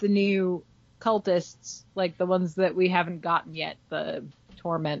it with the new cultists, like the ones that we haven't gotten yet, the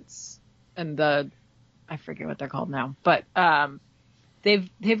Torments and I forget what they're called now, but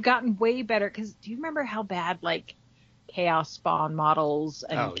they've gotten way better. Because do you remember how bad like Chaos Spawn models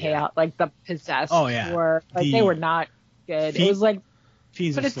and Chaos like the Possessed were? Like they were not good. It was like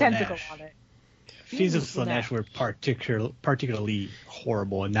Fiends put of a tentacle Slaanesh. on it. Fiends of Slaanesh were particularly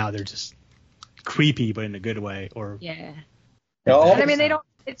horrible, and now they're just creepy, but in a good way. Or Yeah. No, But I mean, they don't.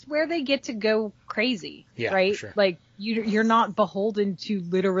 It's where they get to go crazy, Yeah, right? sure. Like you're not beholden to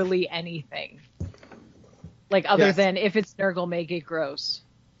literally anything, like other than if it's Nurgle, make it gross.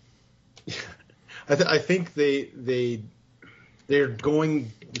 I think they're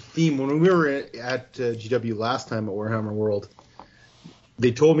going the theme. When we were at GW last time at Warhammer World,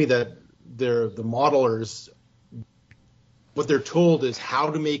 they told me that the modelers, what they're told is how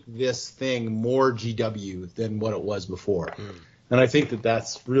to make this thing more GW than what it was before. And I think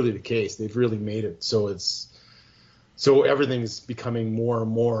that's really the case. They've really made it so everything's becoming more and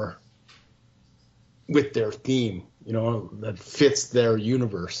more with their theme, that fits their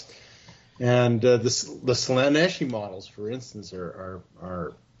universe. And the Slaaneshi models, for instance,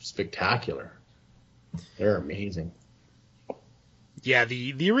 are spectacular. They're amazing. Yeah,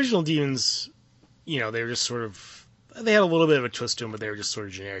 the original demons, they were just sort of, they had a little bit of a twist to them, but they were just sort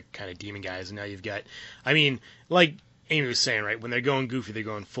of generic kind of demon guys. And now you've got, like Amy was saying, right, when they're going goofy, they're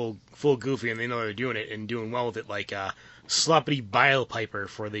going full goofy, and they know they're doing it and doing well with it, like Sloppity Bile Piper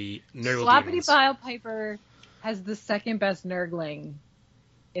for the Nurgle demons. Sloppity Bile Piper has the second best Nurgling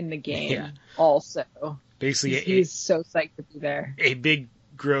in the game. Yeah. Also, Basically, he's so psyched to be there. A big,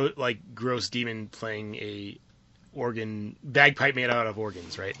 gross demon playing a organ bagpipe made out of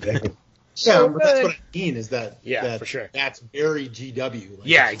organs, right? Yeah, but that's what I mean. Is that for sure. That's very GW. Like,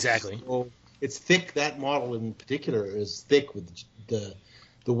 Yeah, exactly. So it's thick. That model in particular is thick with the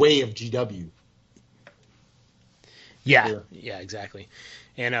way of GW. Yeah, exactly.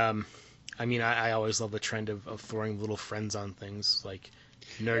 And I always love the trend of throwing little friends on things like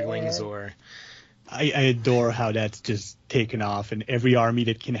Nurglings or I adore how that's just taken off, and every army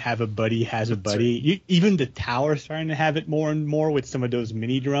that can have a buddy has a buddy. Right. Even the tower's starting to have it more and more with some of those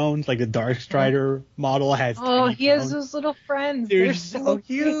mini drones, like the Dark Strider model has. Oh, he has those little friends. They're so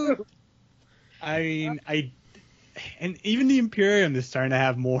cute. I mean, and even the Imperium is starting to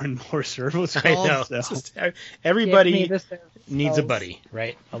have more and more servo skulls. I know. So. Everybody needs a buddy,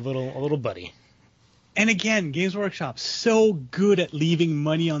 right? A little buddy. And again, Games Workshop so good at leaving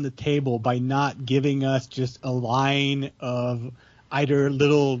money on the table by not giving us just a line of either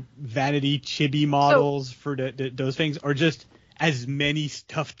little vanity chibi models for those things, or just as many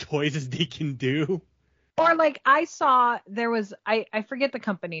stuffed toys as they can do. Or like I saw there was I forget the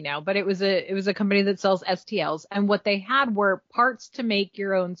company now, but it was a company that sells STLs, and what they had were parts to make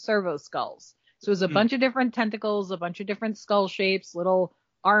your own servo skulls. So it was a bunch of different tentacles, a bunch of different skull shapes, little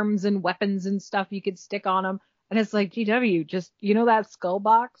arms and weapons and stuff you could stick on them. And it's like, GW, just, that skull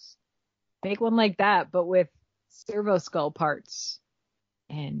box? Make one like that, but with servo skull parts.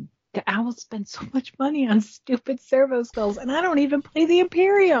 And I will spend so much money on stupid servo skulls, and I don't even play the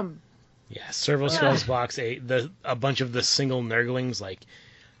Imperium. Yeah, servo skulls box, a bunch of the single Nurglings, like...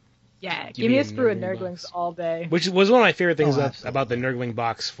 Yeah, give me a sprue of Nurglings all day. Which was one of my favorite things about the Nurgling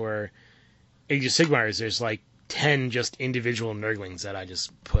box for Age of Sigmar, is there's like 10 just individual Nurglings that I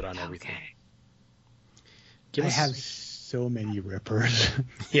just put on everything. I have so many Rippers.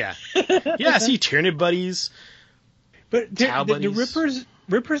 Yeah. Yeah, see, Tyrannid buddies. But the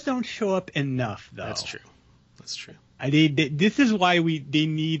Rippers don't show up enough, though. That's true. This is why they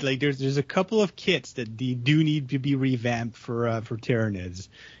need, like, there's a couple of kits that they do need to be revamped for Tyranids.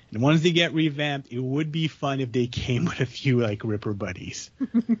 And once they get revamped, it would be fun if they came with a few, like, Ripper buddies.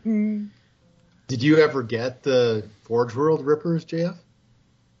 Did you ever get the Forge World Rippers, JF?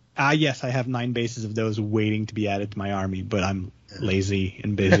 Yes, I have 9 bases of those waiting to be added to my army, but I'm lazy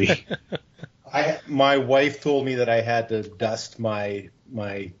and busy. My wife told me that I had to dust my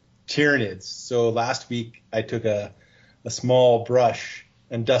Tyranids. So last week I took a small brush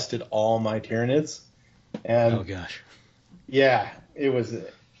and dusted all my Tyranids. And oh gosh. Yeah, it was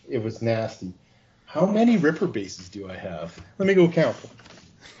nasty. How many Ripper bases do I have? Let me go count.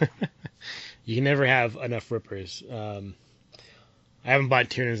 You can never have enough Rippers. I haven't bought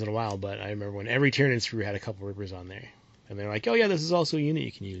Tyranids in a while, but I remember when every Tyranid sprue had a couple Rippers on there. And they're like, oh yeah, this is also a unit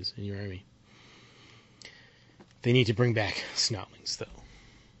you can use in your army. They need to bring back Snotlings, though.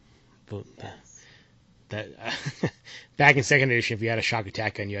 But back in 2nd edition, if you had a shock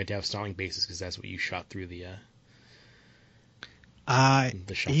attack gun, you had to have Snotling bases because that's what you shot through the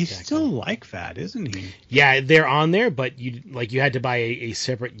shock he's attack still gun. like that, isn't he? Yeah, they're on there, but you had to buy a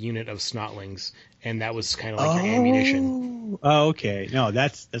separate unit of Snotlings, and that was kind of like your ammunition. Oh, okay. No,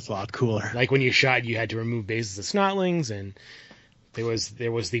 that's a lot cooler. Like when you shot, you had to remove bases of Snotlings, and there was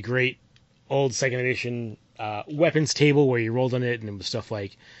the great old 2nd edition weapons table where you rolled on it, and it was stuff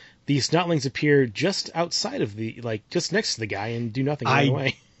like these Snotlings appear just outside of just next to the guy and do nothing right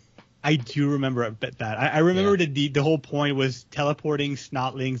away. I do remember that. I remember that the whole point was teleporting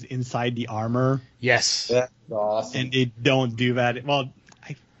Snotlings inside the armor. Yes. That's awesome. And they don't do that. Well,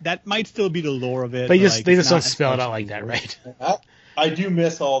 that might still be the lore of it. They just don't spell it out like that, right? I do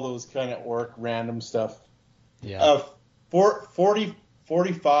miss all those kind of orc random stuff. Yeah.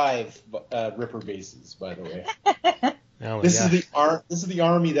 45 Ripper bases, by the way. Oh, this is the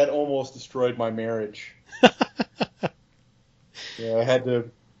army that almost destroyed my marriage. Yeah, I had to.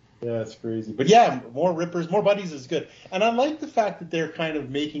 Yeah, it's crazy. But yeah, more Rippers, more buddies is good. And I like the fact that they're kind of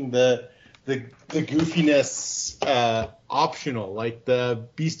making the goofiness optional. Like the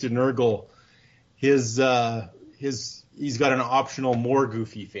Beast of Nurgle, he's got an optional more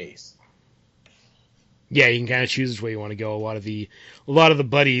goofy face. Yeah, you can kind of choose which way you want to go. A lot of the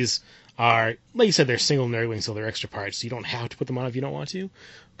buddies are, like you said, they're single Nurglings, so they're extra parts. So you don't have to put them on if you don't want to,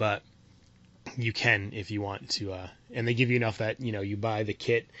 but you can if you want to. And they give you enough that you buy the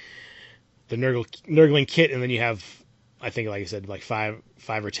kit, the Nurgling kit, and then you have, I think, like I said, like five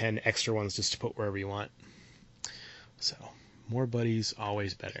or 10 extra ones just to put wherever you want. So more buddies,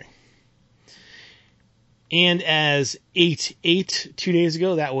 always better. And as 8/8 2 days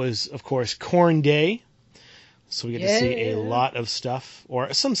ago, that was of course Khorne Day. So we get to see a lot of stuff,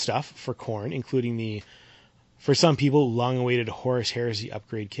 or some stuff for Khorne, including the, for some people, long-awaited Horus Heresy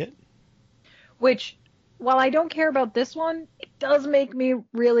upgrade kit. Which, while I don't care about this one, it does make me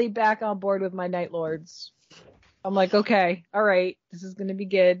really back on board with my Night Lords. I'm like, okay, all right, this is going to be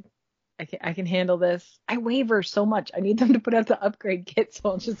good. I can handle this. I waver so much. I need them to put out the upgrade kit,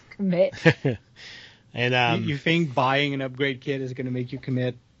 so I'll just commit. And you think buying an upgrade kit is going to make you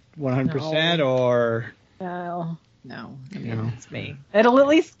commit 100%, or? No. No, I mean, it's me. It'll at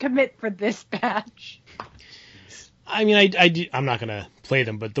least commit for this batch. I mean, I'm not going to play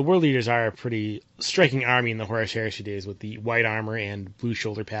them, but the World Eaters are a pretty striking army in the Horus Heresy days with the white armor and blue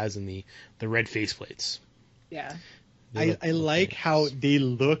shoulder pads and the red faceplates. Yeah. I like how they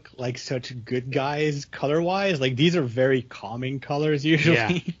look like such good guys color-wise. Like, these are very calming colors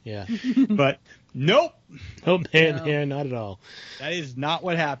usually. Yeah. But nope. Oh, man, no. Yeah, not at all. That is not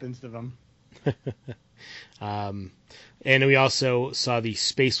what happens to them. And we also saw the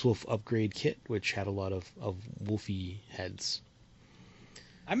Space Wolf upgrade kit, which had a lot of wolfy heads.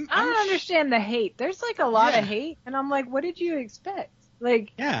 I don't understand the hate. There's like a lot of hate, and I'm like, what did you expect?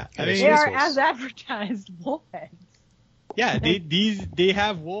 Like, I mean, they are as advertised wolf heads. Yeah, they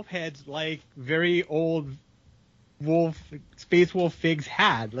have wolf heads like very old Space Wolf figs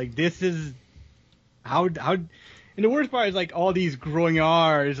had. Like, this is how. And the worst part is, like, all these growing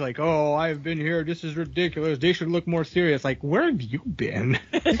R's, like, oh, I've been here, this is ridiculous, they should look more serious. Like, where have you been?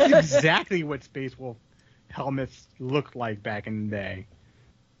 This is exactly what Space Wolf helmets looked like back in the day.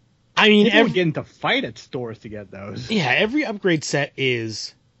 I mean, people would get into fight at stores to get those. Yeah, every upgrade set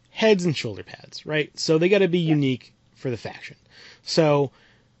is heads and shoulder pads, right? So they got to be unique for the faction. So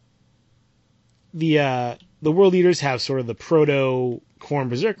the World Eaters have sort of the proto Khorne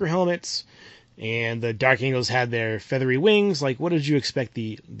Berserker helmets, and the Dark Angels had their feathery wings. Like, what did you expect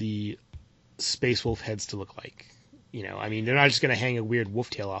the Space Wolf heads to look like? You know, I mean, they're not just going to hang a weird wolf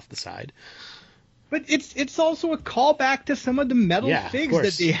tail off the side. But it's also a callback to some of the metal figs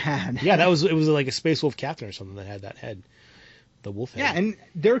that they had. Yeah, it was like a Space Wolf captain or something that had that head, the wolf head. Yeah, and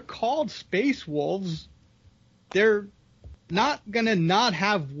they're called Space Wolves. They're not gonna not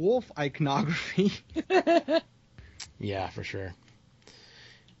have wolf iconography. Yeah, for sure.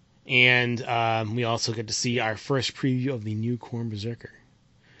 And we also get to see our first preview of the new Khorne Berserker.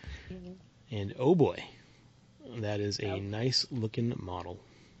 And oh boy, that is a nice looking model.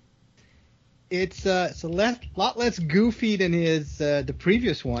 It's a lot less goofy than the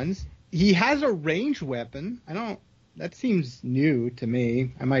previous ones. He has a ranged weapon. That seems new to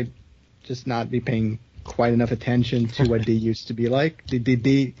me. I might just not be paying quite enough attention to what they used to be like. Did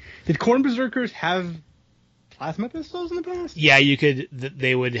Khorne Berserkers have plasma pistols in the past? Yeah, you could.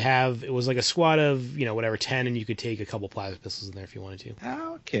 They would have. It was like a squad of 10, and you could take a couple plasma pistols in there if you wanted to.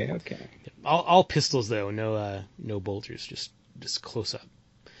 Oh, okay. All pistols though, no bolters, just close up.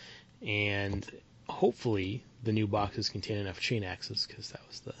 And hopefully the new boxes contain enough chain axes, because that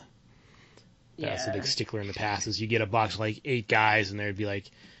was the big stickler in the past. Is you get a box of like 8 guys, and there'd be like,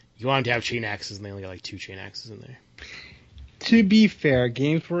 you want them to have chain axes, and they only got like 2 chain axes in there. To be fair,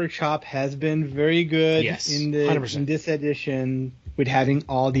 Games Workshop has been very good in 100%. this edition with having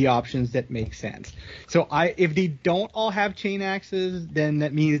all the options that make sense. So if they don't all have chain axes, then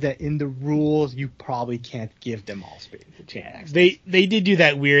that means that in the rules you probably can't give them all chain axes. They did do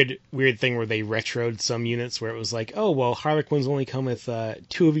that weird thing where they retroed some units where it was like, oh well, Harlequins only come with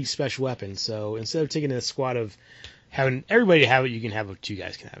 2 of each special weapon, so instead of taking a squad of having everybody have it, you can have 2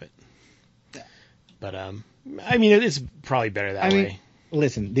 guys can have it. Yeah. But I mean, it's probably better that way.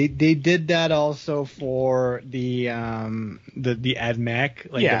 Listen, they did that also for the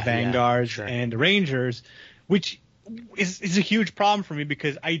AdMech, like the Vanguards and the Rangers, which is a huge problem for me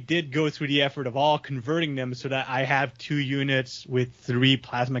because I did go through the effort of all converting them so that I have 2 units with 3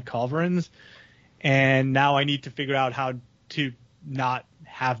 plasma culverins, and now I need to figure out how to not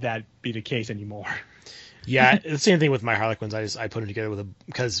have that be the case anymore. Yeah, the same thing with my Harlequins. I put them together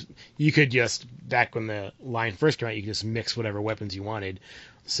because you could just, back when the line first came out, you could just mix whatever weapons you wanted.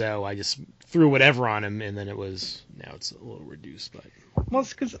 So I just threw whatever on them, and then now it's a little reduced. But well,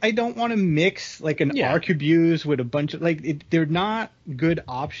 it's because I don't want to mix like an arquebuse with a bunch of they're not good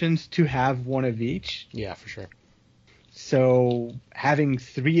options to have one of each. Yeah, for sure. So having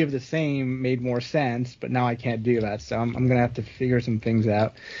 3 of the same made more sense, but now I can't do that. So I'm gonna have to figure some things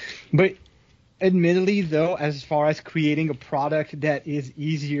out. But admittedly, though, as far as creating a product that is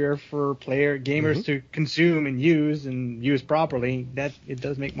easier for gamers to consume and use properly, that it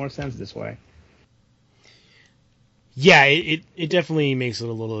does make more sense this way. Yeah, it definitely makes it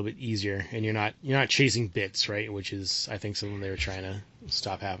a little bit easier, and you're not chasing bits, right? Which is, I think, something they were trying to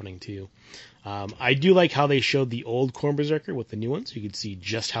stop happening too. I do like how they showed the old Khorne Berserker with the new ones. You could see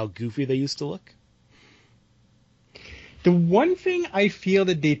just how goofy they used to look. The one thing I feel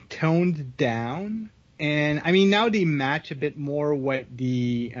that they toned down, and I mean now they match a bit more what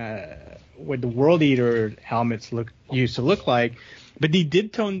the World Eater helmets used to look like, but they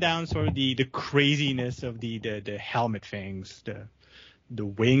did tone down sort of the craziness of the helmet things, the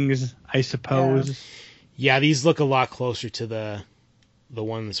wings, I suppose. Yeah, these look a lot closer to the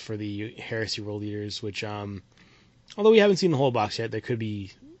ones for the Heresy World Eaters, which Although we haven't seen the whole box yet, there could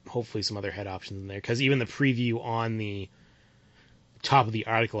be hopefully some other head options in there, because even the preview on the top of the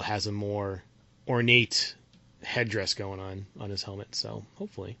article has a more ornate headdress going on his helmet, so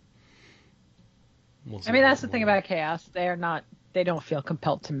hopefully. We'll see. I mean, that's the thing about Chaos. They don't feel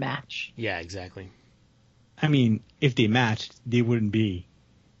compelled to match. Yeah, exactly. I mean, if they matched, they wouldn't be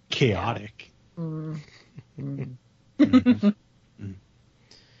chaotic. Mm.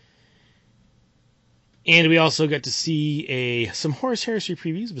 And we also got to see some Horus Heresy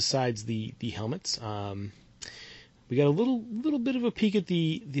previews besides the helmets. We got a little bit of a peek at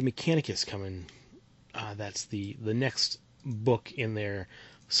the Mechanicus coming. That's the next book in their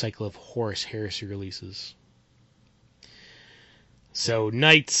cycle of Horus Heresy releases. So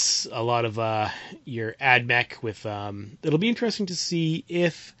Knights, a lot of your AdMech with. It'll be interesting to see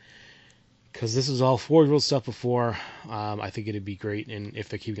if, because this was all Forge World stuff before. I think it'd be great, and if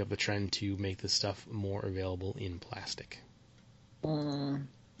they're keeping up the trend to make this stuff more available in plastic.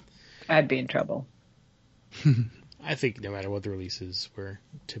 I'd be in trouble. I think no matter what the release is, we're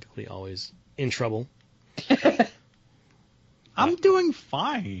typically always in trouble. I'm doing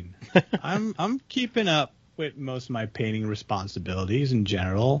fine. I'm keeping up with most of my painting responsibilities in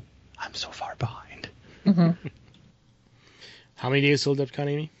general. I'm so far behind. Mm-hmm. How many days till DEFCON,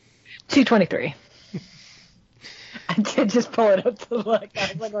 Amy? 223. I did just pull it up to look.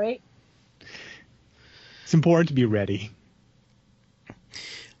 I was like, wait. It's important to be ready.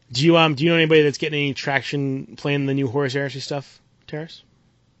 Do you know anybody that's getting any traction playing the new Horus Heresy stuff, Terrace?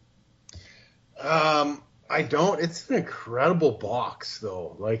 I don't. It's an incredible box,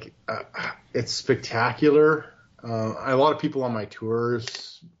 though. Like, it's spectacular. A lot of people on my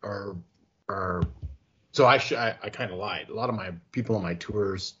tours are. So I kind of lied. A lot of my people on my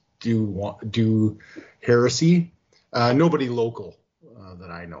tours do Heresy. Nobody local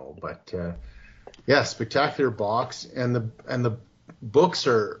that I know, but yeah, spectacular box, and the books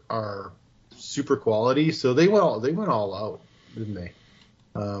are super quality. So they went all out, didn't they?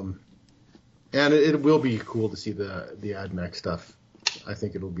 And it will be cool to see the AdMech stuff. I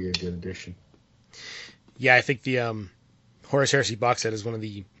think it'll be a good addition. Yeah, I think the Horus Heresy box set is one of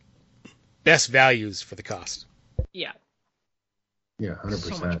the best values for the cost. Yeah. Yeah,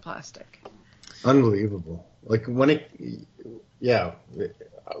 100%. So much plastic. Unbelievable. Like when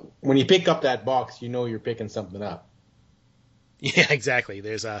you pick up that box, you know you're picking something up. Yeah, exactly.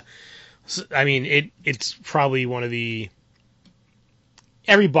 It's probably one of the.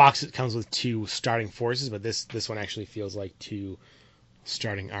 Every box it comes with 2 starting forces, but this one actually feels like 2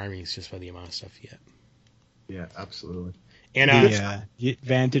 starting armies just by the amount of stuff you get. Yeah, absolutely. And the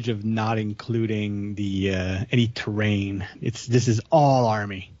advantage of not including the any terrain. This is all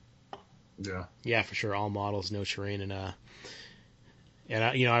army. Yeah, for sure. All models, no terrain, and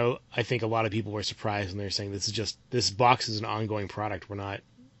I think a lot of people were surprised when they were saying this box is an ongoing product. We're not,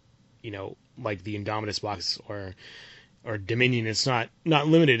 like the Indomitus box or Dominion. It's not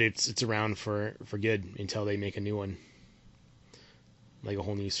limited. It's around for good until they make a new one, like a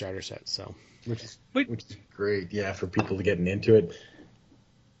whole new starter set. So. Which is great, yeah, for people to getting into it.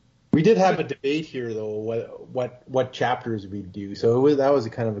 We did have a debate here, though, what chapters we do. So that was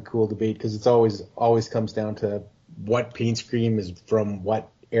a kind of a cool debate, because it's always comes down to what paint scheme is from what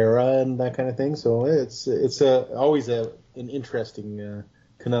era and that kind of thing. So it's always an interesting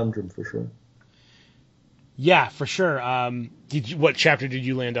conundrum for sure. Yeah, for sure. What chapter did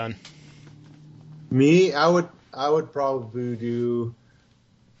you land on? Me, I would probably do.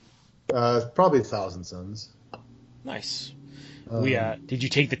 Probably 1,000 Suns. Nice. Did you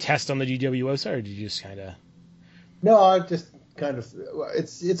take the test on the GWO side, or did you just kind of? No, I just kind of.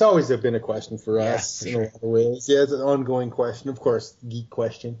 It's always been a question for us in a lot of ways. Yeah, it's an ongoing question, of course, geek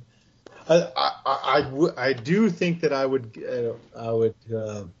question. I do think that I would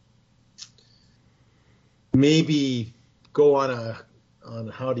maybe go on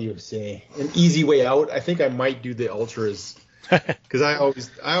how do you say, an easy way out. I think I might do the Ultras. Because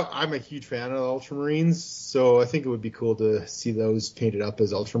I'm a huge fan of the Ultramarines, so I think it would be cool to see those painted up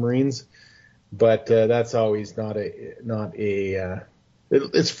as Ultramarines. But that's always not a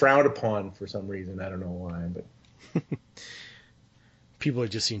it's frowned upon for some reason. I don't know why, but people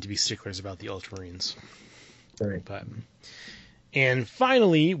just seem to be sticklers about the Ultramarines. Right. And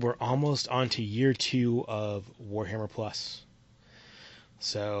finally, we're almost on to year 2 of Warhammer Plus.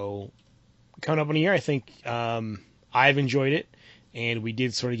 So coming up in a year, I think. I've enjoyed it, and we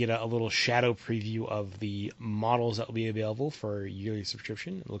did sort of get a little shadow preview of the models that will be available for yearly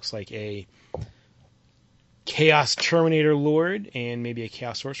subscription. It looks like a Chaos Terminator Lord and maybe a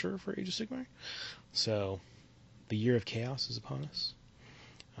Chaos Sorcerer for Age of Sigmar. So the year of Chaos is upon us.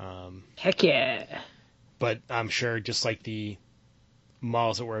 Heck yeah. But I'm sure, just like the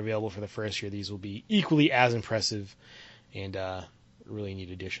models that were available for the first year, these will be equally as impressive and really neat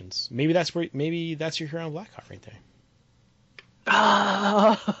additions. Maybe that's your Huron Blackhawk right there.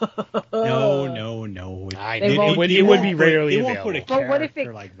 No. It would be rarely available. Won't put a But what if it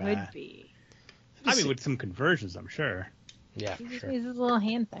character like could that. be? I mean, with some conversions, I'm sure. Yeah, He just sure. needs his little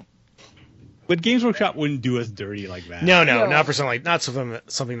hand thing. But Games Workshop wouldn't do us dirty like that. No, No. not for something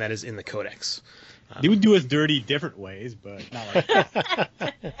that is in the codex. They would do us dirty different ways, but not like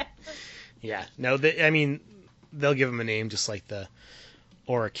that. Yeah, no, they'll give him a name just like the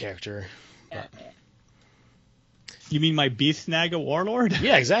Aura character. But... You mean my Beast Snaga Warlord?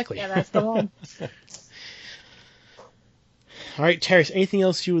 Yeah, exactly. Yeah, that's the one. All right, Terrace, anything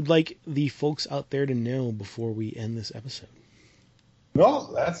else you would like the folks out there to know before we end this episode?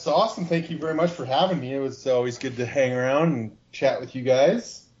 No, that's awesome. Thank you very much for having me. It was always good to hang around and chat with you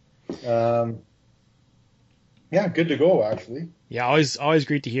guys. Yeah, good to go, actually. Yeah, always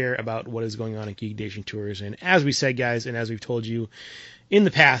great to hear about what is going on at Geek Nation Tours. And as we said, guys, and as we've told you in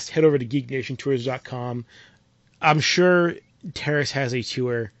the past, head over to geeknationtours.com. I'm sure Terrace has a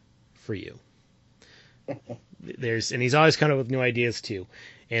tour for you. And he's always kind of with new ideas too.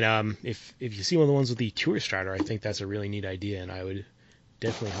 And if you see one of the ones with the tour starter, I think that's a really neat idea, and I would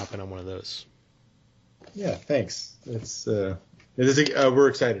definitely hop in on one of those. Yeah, thanks. We're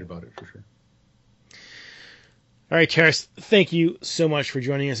excited about it for sure. All right, Terrace, thank you so much for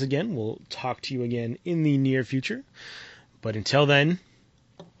joining us again. We'll talk to you again in the near future. But until then,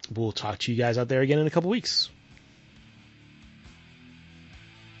 we'll talk to you guys out there again in a couple weeks.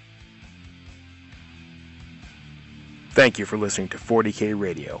 Thank you for listening to 40K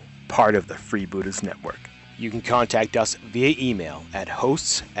Radio, part of the Freebooters Network. You can contact us via email at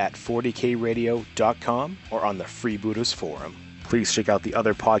hosts@40kradio.com or on the Freebooters Forum. Please check out the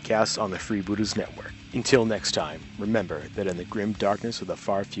other podcasts on the Freebooters Network. Until next time, remember that in the grim darkness of the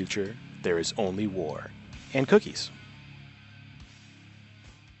far future, there is only war and cookies.